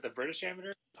 matches at the British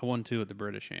Amateur? I won 2 at the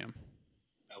British Am.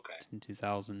 Okay. In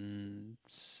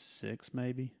 2006,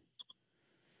 maybe.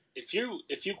 If you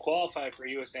qualify for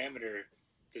US Amateur,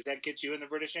 does that get you in the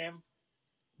British Am?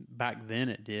 Back then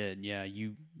it did. Yeah,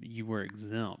 you were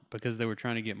exempt because they were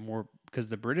trying to get more, because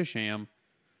the British Am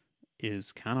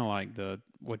is kind of like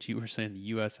what you were saying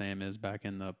the USAM is back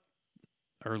in the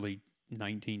early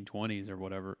 1920s or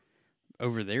whatever.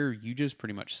 Over there, you just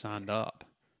pretty much signed up.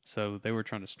 So they were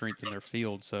trying to strengthen their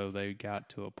field, so they got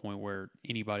to a point where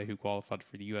anybody who qualified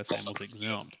for the USAM was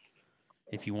exempt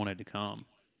if you wanted to come.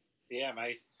 Yeah,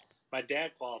 my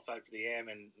dad qualified for the AM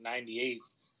in '98,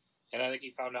 and I think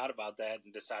he found out about that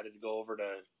and decided to go over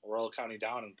to Royal County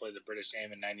Down and play the British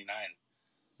AM in '99.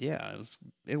 Yeah,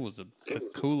 it was the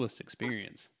coolest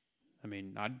experience. I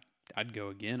mean, I'd go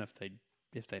again if they'd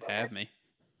have me.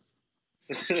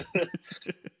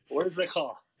 Where's the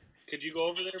call? Could you go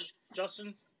over there,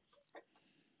 Justin?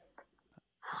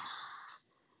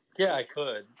 Yeah, I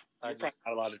could. You're probably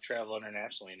not allowed to travel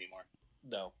internationally anymore.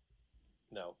 No,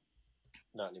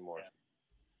 not anymore. Yeah.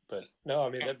 But no, I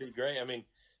mean, that'd be great. I mean,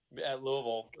 at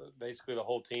Louisville, basically the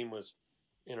whole team was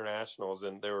internationals,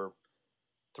 and there were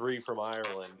 3 from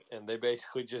Ireland, and they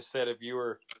basically just said if you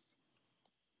were,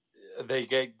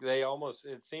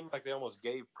 it seemed like they almost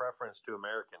gave preference to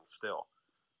Americans still.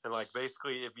 And like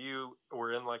basically if you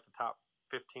were in like the top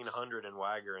 1,500 in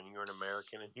Wagger and you were an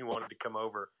American and you wanted to come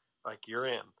over, like you're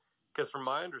in. Because from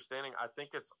my understanding, I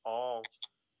think it's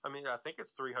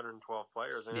 312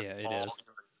 players, and it is.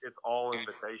 It's all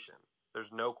invitation.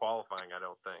 There's no qualifying, I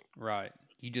don't think. Right.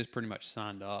 You just pretty much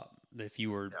signed up if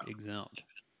you were exempt.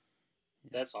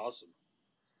 That's awesome.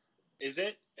 Has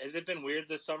it been weird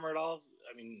this summer at all?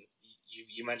 I mean,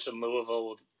 you mentioned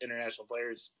Louisville with international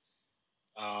players.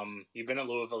 You've been in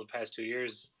Louisville the past 2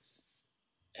 years.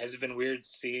 Has it been weird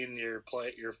seeing your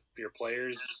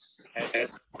players?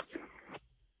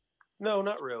 No,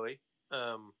 not really.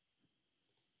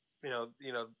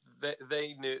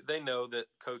 They know that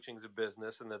coaching's a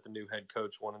business and that the new head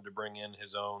coach wanted to bring in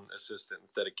his own assistant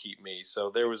instead of keep me.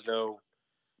 So there was no,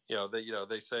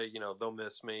 they say, they'll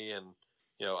miss me. And,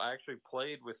 I actually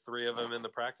played with 3 of them in the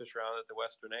practice round at the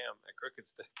Western Am at Crooked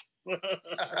Stick.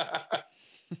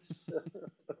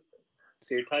 So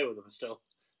you're tight with them still.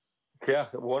 Yeah.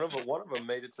 One of them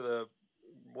made it to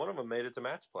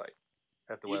match play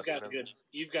at the Western Am.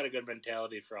 You've got a good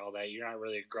mentality for all that. You're not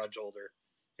really a grudge holder.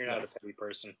 You're not a petty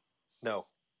person. No.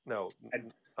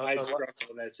 I'd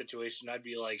struggle in that situation. I'd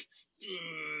be like,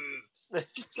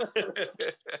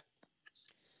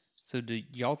 So do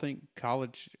y'all think are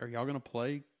y'all going to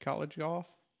play college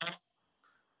golf?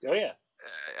 Oh, yeah.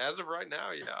 As of right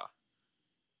now, yeah.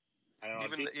 I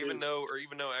don't know, even though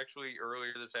actually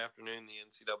earlier this afternoon, the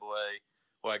NCAA,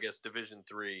 well, I guess Division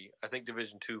III, I think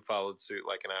Division II followed suit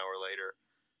like an hour later,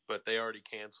 but they already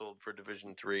canceled for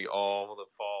Division III all the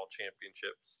fall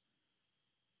championships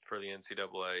for the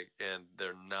NCAA, and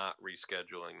they're not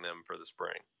rescheduling them for the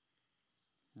spring.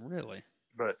 Really?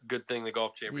 But good thing the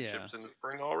golf championships in the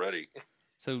spring already.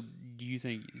 So do you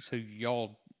think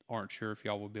y'all aren't sure if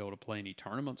y'all will be able to play any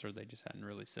tournaments, or they just hadn't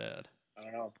really said? I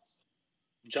don't know.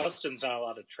 Justin's not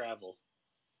allowed to travel.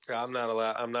 I'm not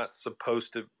allowed. I'm not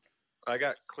supposed to. I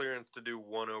got clearance to do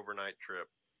 1 overnight trip.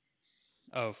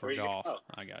 Oh, for golf.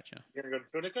 I gotcha. You're going to go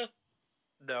to Tunica?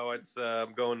 No, it's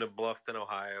I'm going to Bluffton,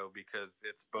 Ohio, because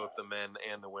it's both the men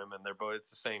and the women.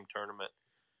 It's the same tournament.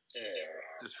 Yeah.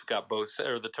 It's got both,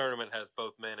 or the tournament has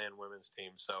both men and women's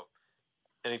teams. So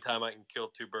anytime I can kill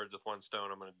 2 birds with 1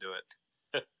 stone, I'm going to do it.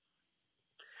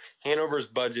 Hanover's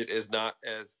budget is not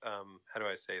as how do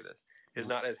I say this? Is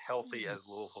not as healthy as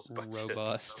Louisville's budget.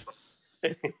 Robust.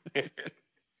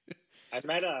 I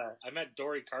met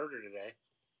Dory Carter today.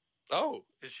 Oh,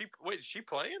 is she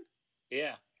playing?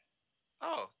 Yeah.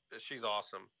 Oh, she's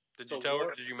awesome. Did you tell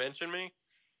her? Did you mention me?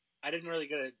 I didn't really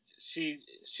get it. She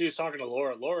was talking to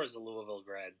Laura. Laura's a Louisville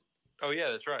grad. Oh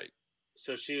yeah, that's right.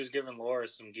 So she was giving Laura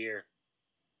some gear,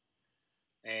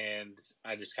 and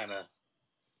I just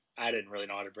I didn't really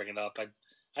know how to bring it up.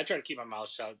 I try to keep my mouth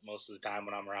shut most of the time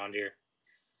when I'm around here.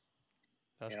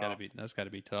 That's gotta be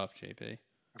tough, JP.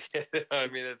 I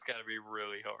mean, it's got to be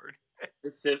really hard.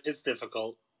 It's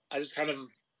difficult. I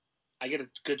get a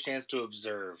good chance to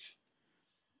observe.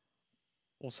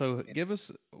 Well, so give us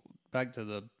back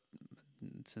to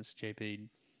since JP,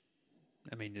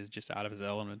 I mean, is just out of his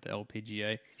element at the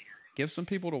LPGA. Give some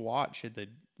people to watch at the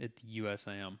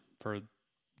USAM for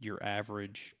your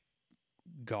average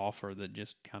golfer that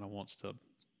just kind of wants to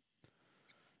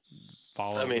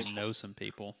follow and know some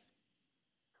people.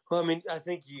 Well, I mean, I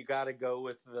think you got to go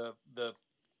with the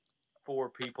 4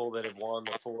 people that have won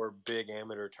the 4 big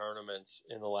amateur tournaments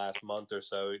in the last month or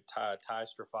so. Ty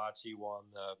Strafacci won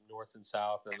the North and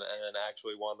South, and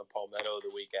actually won the Palmetto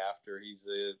the week after.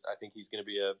 I think he's going to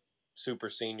be a super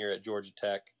senior at Georgia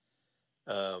Tech.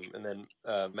 And then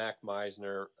Mac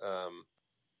Meisner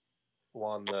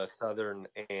won the Southern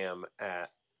Am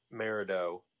at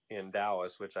Merido in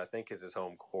Dallas, which I think is his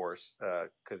home course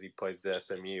because he plays the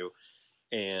SMU.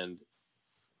 And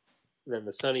then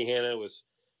the Sonny Hannah was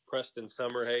Preston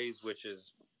Summerhays, which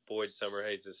is Boyd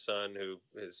Summerhays' son, who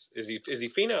is he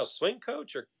Finau's swing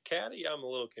coach or caddy? I'm a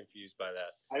little confused by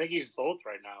that. I think he's both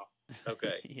right now.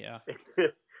 Okay. Yeah.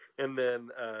 And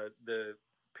then the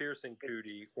Pearson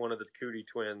Cootie, one of the Cootie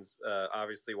twins,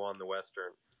 obviously won the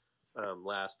Western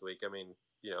last week. I mean,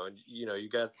 you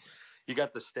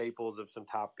got the staples of some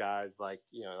top guys like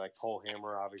Cole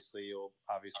Hammer. Obviously will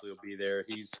be there.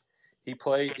 He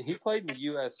played in the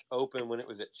U.S. Open when it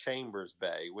was at Chambers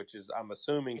Bay, which is, I'm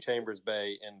assuming Chambers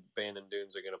Bay and Bandon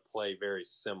Dunes are going to play very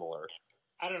similar.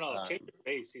 I don't know. Chambers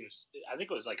Bay seems. I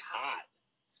think it was hot.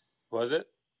 Was it?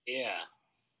 Yeah.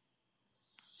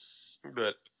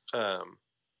 But and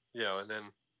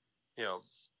then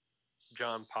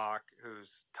John Pock,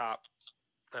 who's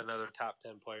another top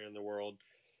 10 player in the world,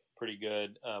 pretty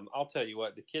good. I'll tell you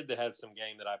what, the kid that had some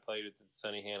game that I played with at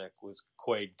Sonny Hannock was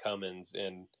Quade Cummins,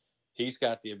 and he's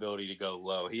got the ability to go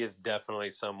low. He is definitely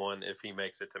someone, if he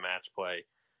makes it to match play,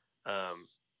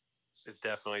 is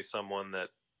definitely someone that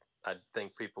I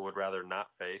think people would rather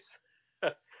not face.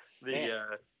 And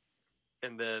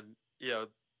then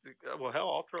well,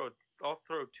 hell, I'll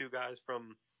throw 2 guys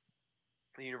from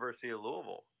the University of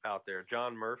Louisville out there.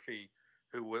 John Murphy,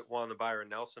 who won the Byron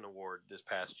Nelson Award this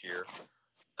past year.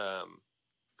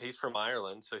 He's from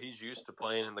Ireland, so he's used to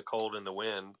playing in the cold and the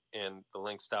wind and the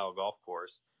link style golf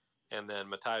course. And then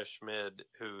Matthias Schmid,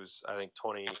 who's I think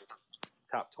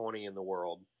top 20 in the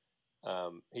world.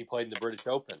 He played in the British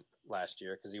Open last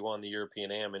year because he won the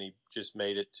European Am, and he just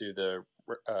made it to the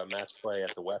match play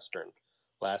at the Western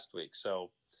last week.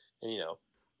 So, and,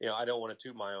 I don't want to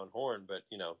toot my own horn, but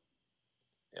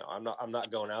I'm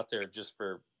not going out there just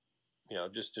for,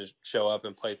 just to show up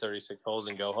and play 36 holes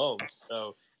and go home.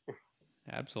 So,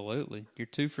 absolutely, you're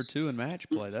 2 for 2 in match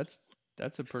play.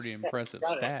 That's a pretty impressive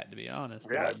stat, to be honest.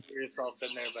 You got to put yourself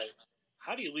in there, but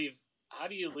how do you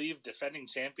leave defending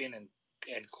champion and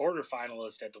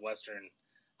quarterfinalist at the Western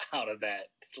out of that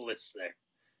list there?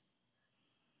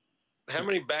 How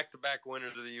many back-to-back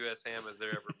winners of the USAM has there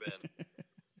ever been?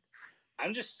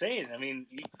 I'm just saying. I mean,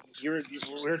 we were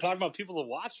talking about people to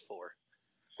watch for.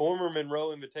 Former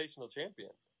Monroe Invitational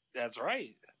champion. That's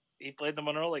right. He played the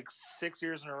Monroe 6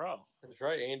 years in a row. That's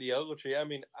right, Andy Ogletree. I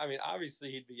mean, obviously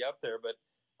he'd be up there, but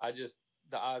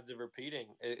the odds of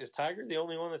repeating. Is Tiger the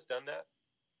only one that's done that?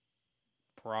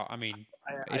 I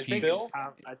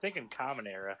think in Common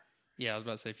Era. Yeah, I was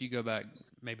about to say, if you go back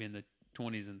maybe in the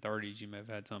 20s and 30s, you may have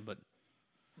had some, but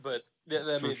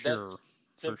that's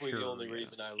simply the only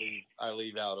reason I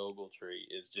leave out Ogletree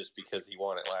is just because he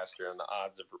won it last year, and the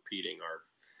odds of repeating are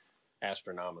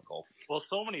astronomical. Well,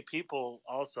 so many people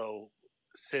also,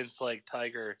 since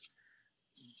Tiger,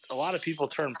 a lot of people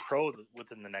turn pro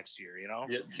within the next year,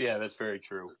 Yeah, that's very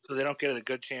true. So they don't get a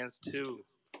good chance to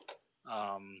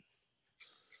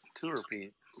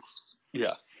repeat.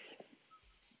 Yeah.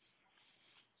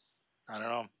 I don't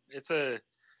know. It's a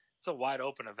wide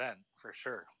open event for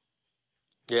sure.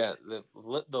 Yeah,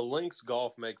 the links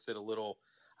golf makes it a little.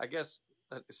 I guess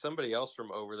somebody else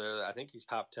from over there, I think he's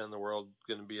top 10 in the world,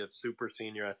 going to be a super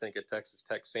senior, I think, at Texas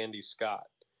Tech, Sandy Scott.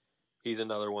 He's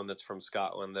another one that's from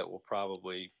Scotland that would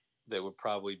probably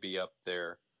be up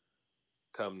there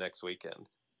come next weekend.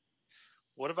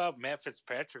 What about Matt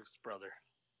Fitzpatrick's brother?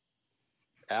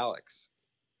 Alex.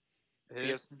 Does he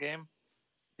have some game?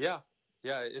 Yeah,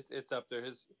 it's up there.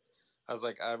 I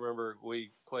remember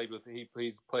we played with he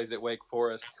plays at Wake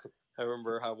Forest I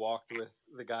remember I walked with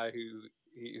the guy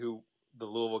who the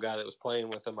Louisville guy that was playing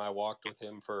with him. I walked with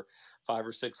him for 5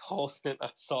 or 6 holes, and I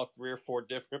saw 3 or 4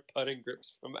 different putting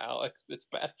grips from Alex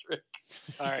Fitzpatrick.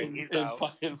 All right, he's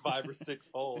out in 5 or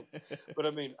 6 holes. But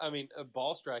I mean,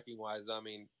 ball striking wise,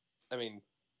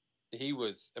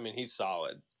 he's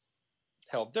solid.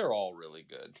 Hell, they're all really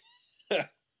good.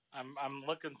 I'm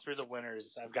looking through the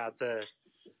winners. I've got the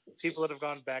people that have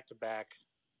gone back to back.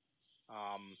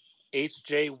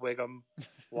 H.J. Wiggum,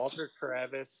 Walter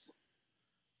Travis,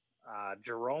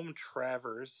 Jerome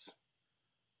Travers,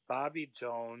 Bobby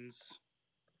Jones.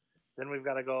 Then we've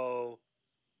got to go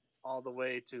all the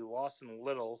way to Lawson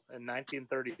Little in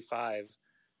 1935.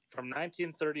 From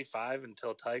 1935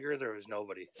 until Tiger, there was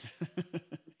nobody.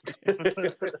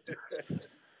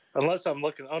 Unless I'm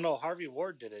looking. Oh, no, Harvey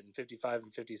Ward did it in 55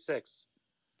 and 56.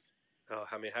 Oh,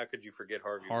 I mean, how could you forget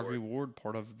Harvey Ward? Harvey Ward,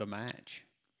 part of the match.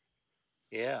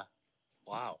 Yeah.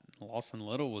 Wow. Lawson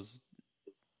Little was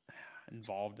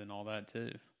involved in all that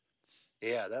too.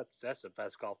 Yeah, that's the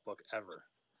best golf book ever.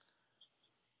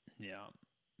 Yeah,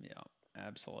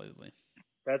 absolutely.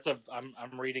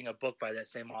 I'm reading a book by that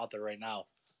same author right now.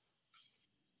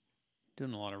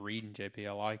 Doing a lot of reading, JP.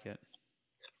 I like it.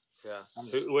 Yeah.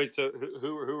 Who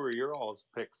are your all's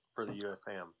picks for the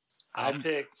USAM? I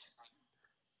pick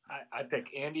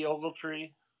Andy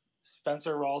Ogletree,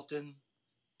 Spencer Ralston,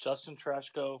 Justin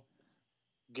Tereshko,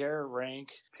 Garrett Rank,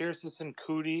 Pearson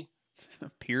Cootie.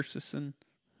 Pearson?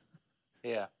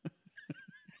 Yeah.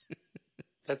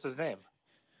 That's his name.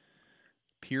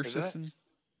 Pearson?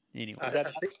 Anyway.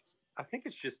 I think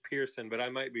it's just Pearson, but I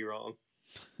might be wrong.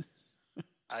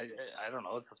 I don't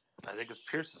know. I think it's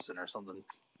Pearson or something.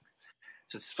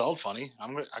 It's spelled funny.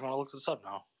 I'm gonna look this up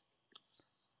now.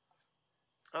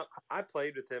 I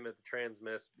played with him at the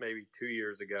Transmiss maybe 2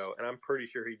 years ago, and I'm pretty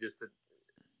sure he just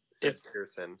said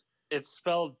Pearson. It's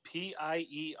spelled Pierceson.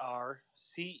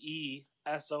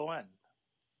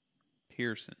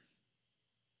 Pearson.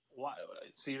 Why?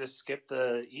 So you just skip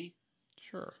the E?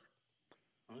 Sure.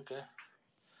 Okay.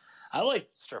 I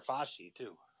like Strafashi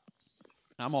too.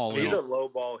 I'm all He's in. a low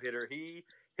ball hitter. He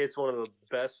hits one of the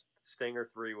best stinger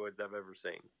 3-woods I've ever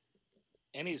seen.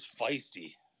 And he's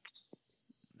feisty.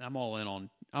 I'm all in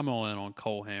on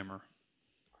Cole Hammer.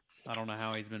 I don't know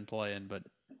how he's been playing, but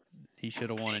he should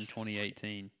have won in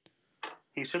 2018.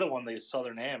 He should have won the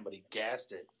Southern Am, but he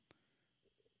gassed it.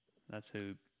 That's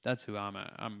who I'm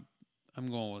at. I'm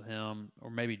going with him, or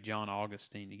maybe John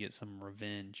Augustine to get some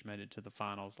revenge. Made it to the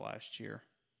finals last year.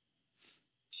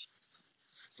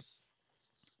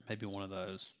 Maybe one of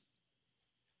those.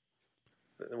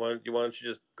 Why don't you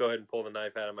just go ahead and pull the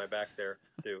knife out of my back there,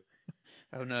 too?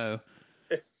 Oh, no.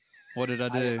 What did I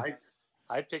do?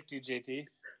 I picked you, JT.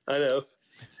 I know.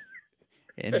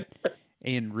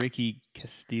 And Ricky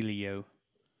Castillo.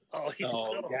 Oh,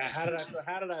 yeah. How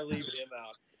did I leave him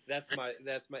out? That's my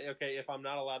okay. If I'm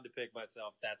not allowed to pick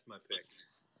myself, that's my pick.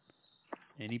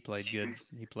 And he played good.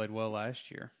 He played well last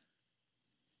year.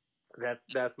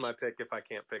 That's my pick if I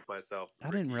can't pick myself.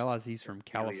 I didn't realize he's from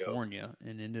California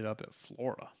and ended up at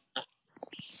Florida.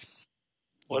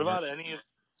 What about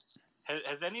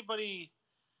has anybody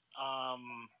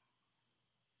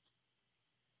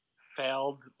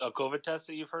failed a COVID test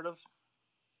that you've heard of?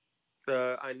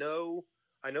 I know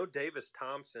Davis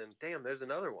Thompson. Damn, there's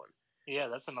another one. Yeah,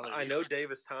 that's another. I know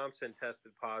Davis Thompson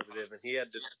tested positive, and he had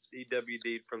to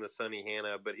EWD'd from the Sunny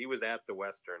Hannah, but he was at the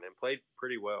Western and played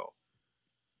pretty well.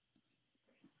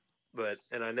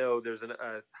 And I know there's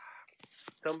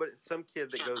some kid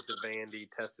that goes to Vandy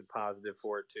tested positive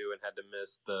for it too and had to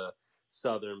miss the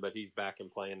Southern, but he's back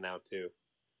and playing now too.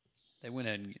 They went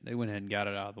ahead and got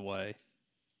it out of the way.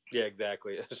 Yeah,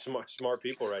 exactly. Smart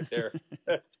people right there.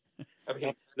 I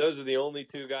mean, those are the only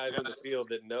two guys in the field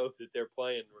that know that they're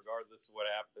playing regardless of what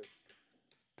happens.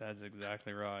 That's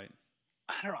exactly right.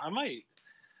 I don't know.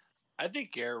 I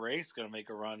think Garrett Ray's going to make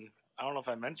a run. I don't know if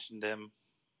I mentioned him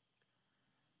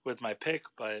with my pick,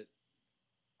 but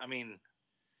I mean,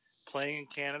 playing in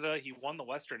Canada, he won the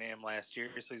Western Am last year,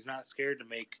 so he's not scared to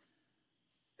make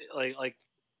like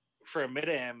for a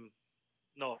mid-am.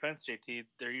 No offense, JT,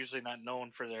 they're usually not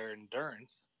known for their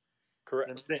endurance.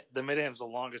 Correct. The mid-am's the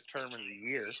longest tournament of the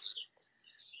year.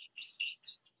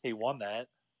 He won that.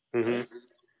 Mm-hmm.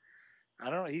 I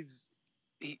don't know.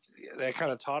 That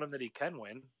kind of taught him that he can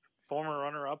win. Former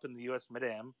runner-up in the U.S.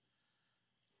 mid-am.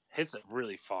 Hits it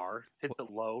really far. Hits it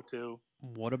low, too.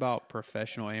 What about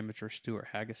professional amateur Stuart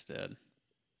Hagestad?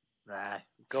 Nah,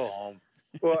 go home.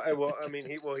 Well, I mean,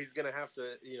 he's going to have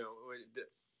to,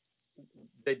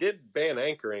 they did ban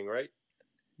anchoring, right?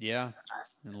 Yeah,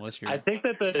 unless you're. I think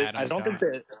that I don't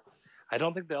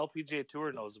think the LPGA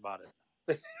Tour knows about it.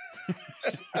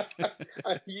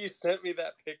 You sent me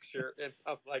that picture, and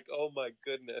I'm like, oh my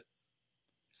goodness.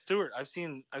 Stuart, I've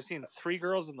seen 3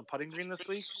 girls in the putting green this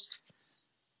week.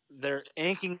 They're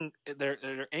anchoring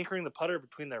the putter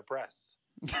between their breasts.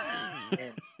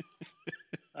 And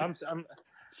I'm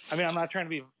not trying to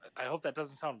be. I hope that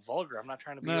doesn't sound vulgar. I'm not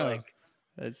trying to be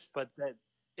but that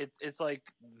it's like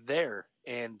there,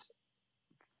 and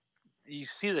you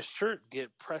see the shirt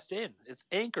get pressed in. It's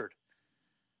anchored.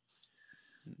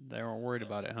 They weren't worried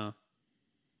about it, huh?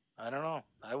 I don't know.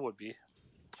 I would be.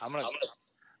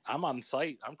 I'm on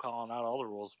site. I'm calling out all the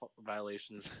rules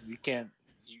violations. You can't.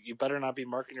 You better not be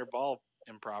marking your ball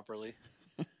improperly.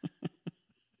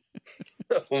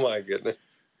 Oh my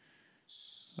goodness.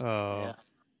 Yeah.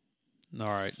 All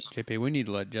right, JP, we need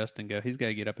to let Justin go. He's got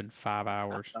to get up in 5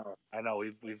 hours. I know.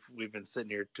 We've been sitting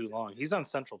here too long. He's on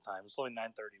Central Time. It's only 9:30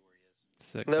 where he is.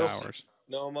 6 hours.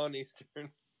 No, I'm on Eastern.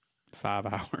 5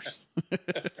 hours.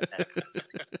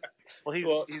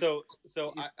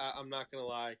 I'm not gonna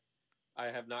lie. I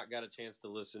have not got a chance to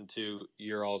listen to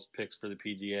your all's picks for the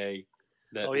PGA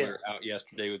that were out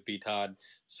yesterday with B Todd.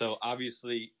 So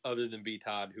obviously, other than B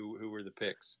Todd, who were the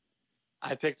picks?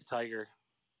 I picked Tiger.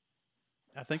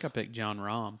 I think I picked John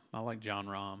Rahm. I like John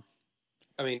Rahm.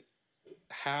 I mean,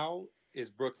 how is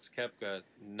Brooks Koepka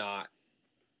not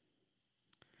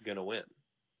gonna win?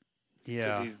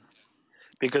 Yeah,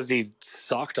 because he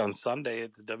sucked on Sunday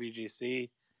at the WGC,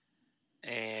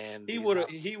 and he would have.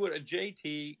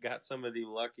 JT got some of the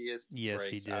luckiest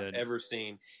breaks I've ever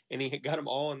seen, and he got them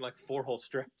all in like 4-hole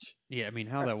stretch. Yeah, I mean,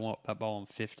 how that ball in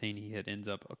 15 he hit ends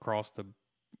up across the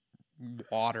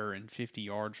water and 50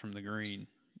 yards from the green,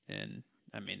 and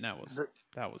I mean that was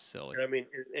silly. I mean,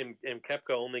 and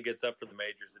Koepka only gets up for the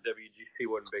majors. The WGC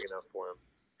wasn't big enough for him.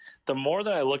 The more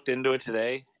that I looked into it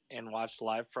today and watched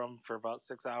live for about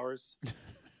 6 hours,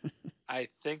 I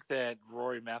think that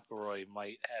Rory McIlroy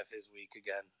might have his week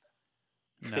again.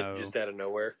 No, just out of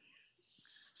nowhere.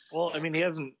 Well, I mean, he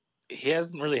hasn't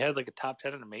really had like a top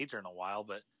 10 in a major in a while,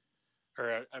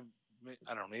 I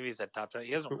don't know. Maybe he's at top 10.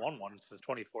 He hasn't won one since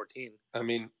 2014. I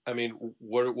mean,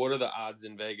 what are the odds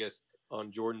in Vegas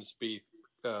on Jordan Spieth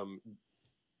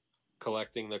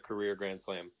collecting the career Grand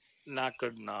Slam? Not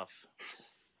good enough.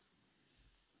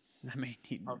 I mean,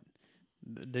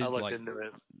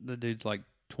 the dude's like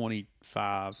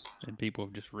 25, and people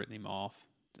have just written him off.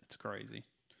 It's crazy.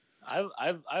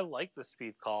 I like the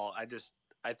Spieth call.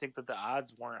 I think that the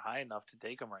odds weren't high enough to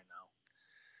take him right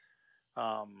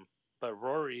now. But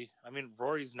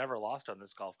Rory's never lost on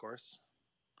this golf course.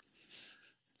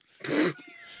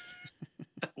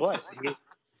 What?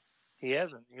 He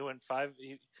hasn't. He went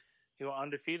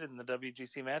undefeated in the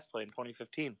WGC match play in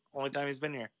 2015. Only time he's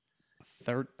been here.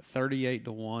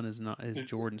 38-1 is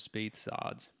Jordan Spieth's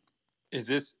odds. Is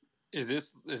this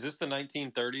the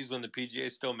 1930s when the PGA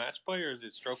is still match play, or is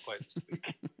it stroke play this week?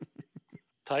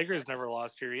 Tiger's never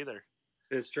lost here either.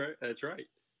 That's right.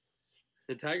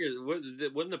 The Tiger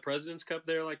wasn't the President's Cup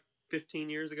there like 15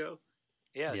 years ago?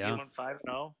 Yeah. He went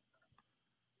 5-0.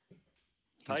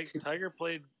 Tiger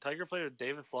played with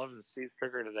Davis Love and Steve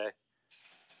Stricker today.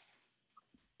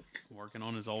 Working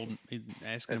on his old. He's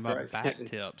asking about back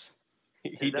tips.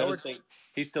 He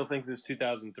still thinks it's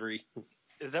 2003.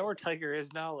 Is that where Tiger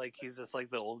is now? Like he's just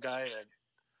like the old guy.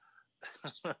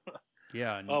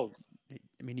 Yeah. I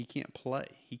mean, he can't play.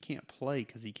 He can't play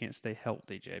because he can't stay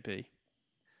healthy.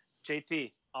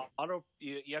 JP,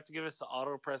 you have to give us the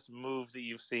auto press move that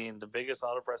you've seen, the biggest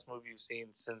auto press move you've seen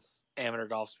since amateur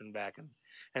golf's been back.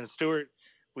 And Stuart,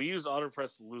 we use auto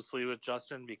press loosely with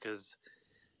Justin because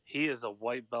he is a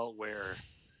white belt wearer.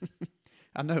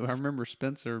 I know. I remember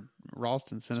Spencer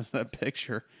Ralston sent us that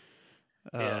picture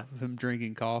of him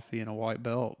drinking coffee in a white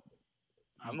belt.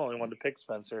 I'm the only one to pick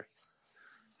Spencer.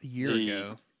 A year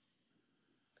ago.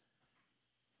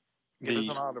 Give us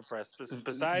an auto press.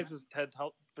 Besides the 10th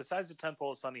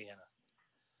hole of Sunny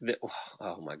Hannah.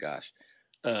 Oh my gosh.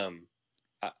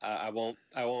 I won't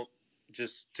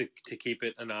just to keep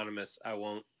it anonymous. I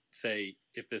won't say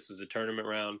if this was a tournament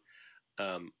round.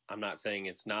 I'm not saying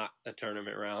it's not a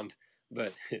tournament round,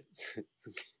 but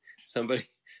somebody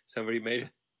made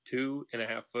a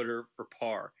 2.5 footer for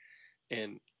par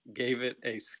and gave it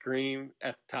a scream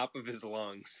at the top of his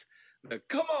lungs.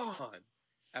 Come on!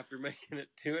 After making it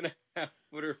 2.5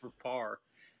 footer for par,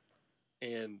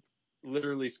 and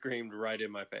literally screamed right in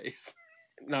my face.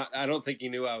 I don't think he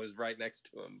knew I was right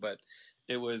next to him, but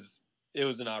it was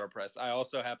an auto press. I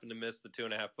also happened to miss the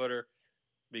 2.5 footer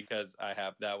because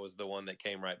that was the one that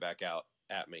came right back out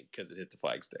at me because it hit the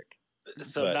flagstick.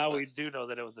 So But- now we do know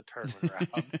that it was a tournament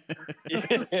round,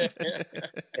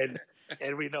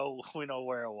 and we know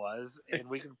where it was, and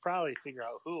we can probably figure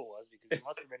out who it was because he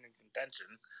must have been in contention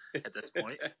at this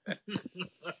point.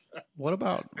 What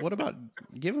about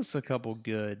give us a couple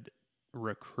good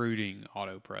recruiting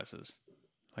auto presses?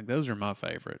 Like those are my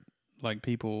favorite. Like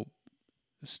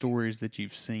stories that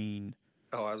you've seen.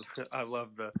 Oh, I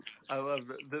love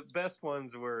the best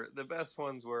ones were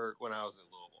when I was in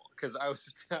Louisville, because I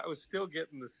was still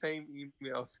getting the same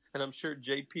emails, and I'm sure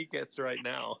JP gets right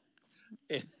now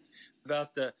about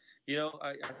I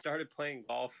started playing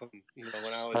golf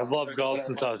when I was. I've loved golf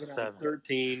since I was 7.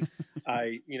 13.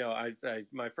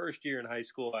 My first year in high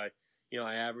school, I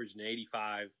averaged an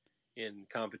 85 in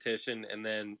competition, and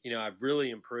then I've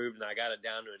really improved, and I got it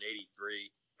down to an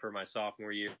 83 for my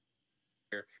sophomore year.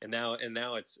 And now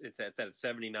it's at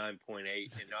 79.8.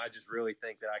 I just really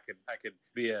think that I could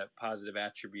be a positive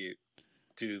attribute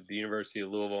to the University of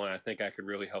Louisville, and I think I could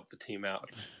really help the team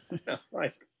out.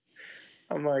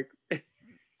 I'm like,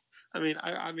 I mean,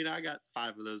 I got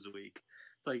 5 of those a week.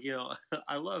 It's like,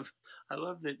 I love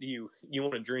that you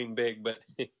want to dream big, but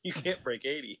you can't break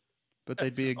 80. But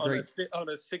they'd be a great on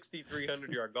a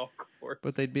 6,300 yard golf course.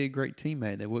 But they'd be a great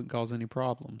teammate. They wouldn't cause any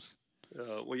problems.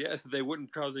 Well, yes, they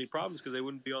wouldn't cause any problems because they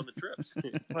wouldn't be on the trips.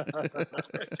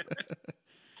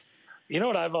 You know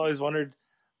what I've always wondered?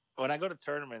 When I go to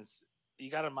tournaments,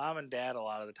 you got a mom and dad a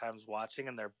lot of the times watching,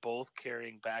 and they're both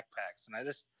carrying backpacks. And I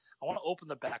want to open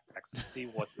the backpacks and see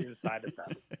what's inside of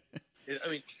them.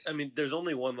 I mean, there's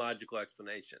only one logical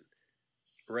explanation: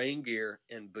 rain gear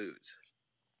and booze.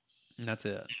 And that's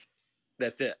it.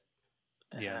 That's it.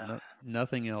 Yeah,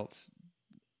 nothing else.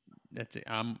 That's it.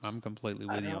 I'm completely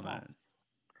with you on that.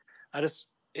 I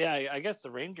guess the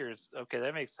rain gear is okay.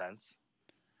 That makes sense.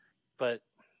 But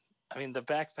I mean, the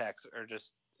backpacks are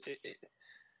just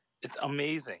it's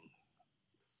amazing.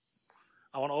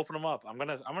 I want to open them up. I'm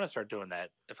gonna start doing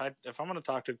that. If I'm gonna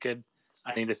talk to a kid,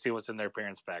 I need to see what's in their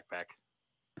parents' backpack.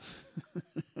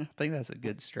 I think that's a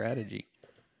good strategy.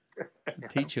 It'll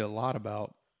teach you a lot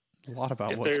about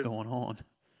what's going on.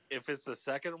 If it's the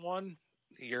second one,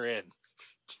 you're in.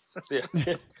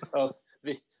 Yeah. Oh,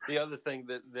 the other thing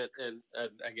that and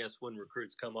I guess when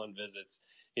recruits come on visits,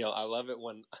 I love it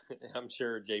when I'm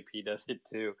sure JP does it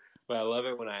too, but I love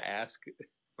it when I ask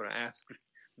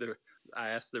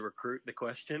the recruit the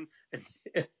question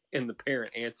and the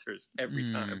parent answers every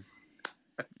time.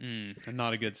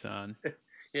 Not a good sign.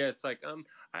 Yeah, it's like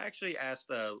I actually asked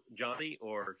Johnny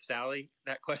or Sally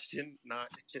that question, not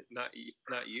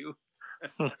you.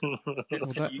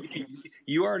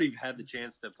 You already had the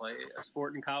chance to play a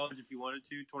sport in college if you wanted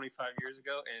to 25 years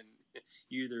ago, and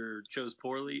you either chose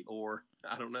poorly or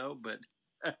I don't know. But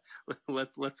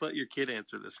let's let your kid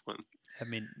answer this one. I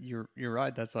mean, you're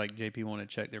right. That's like JP want to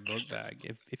check their book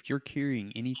bag. If you're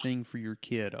carrying anything for your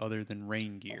kid other than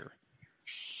rain gear,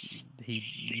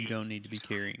 you don't need to be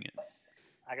carrying it.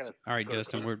 All right,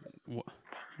 Justin, we're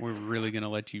really gonna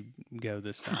let you go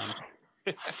this time.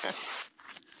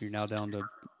 You're now down to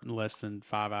less than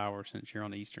 5 hours since you're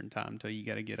on Eastern time until you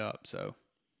got to get up. So,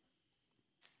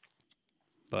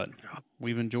 but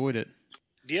we've enjoyed it.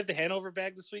 Do you have the Hanover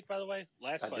bag this week, by the way?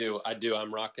 I do.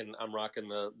 I'm rocking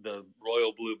the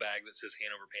royal blue bag that says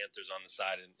Hanover Panthers on the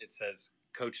side, and it says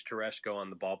Coach Tereshko on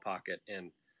the ball pocket. And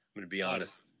I'm going to be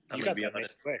honest. You got that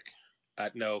nice quick.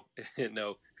 No,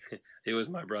 it was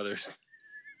my brother's.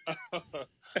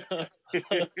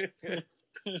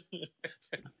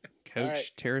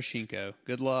 Coach Tereshko,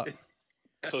 good luck.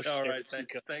 All right,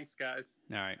 thanks, guys.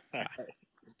 All right. All right.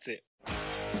 That's it.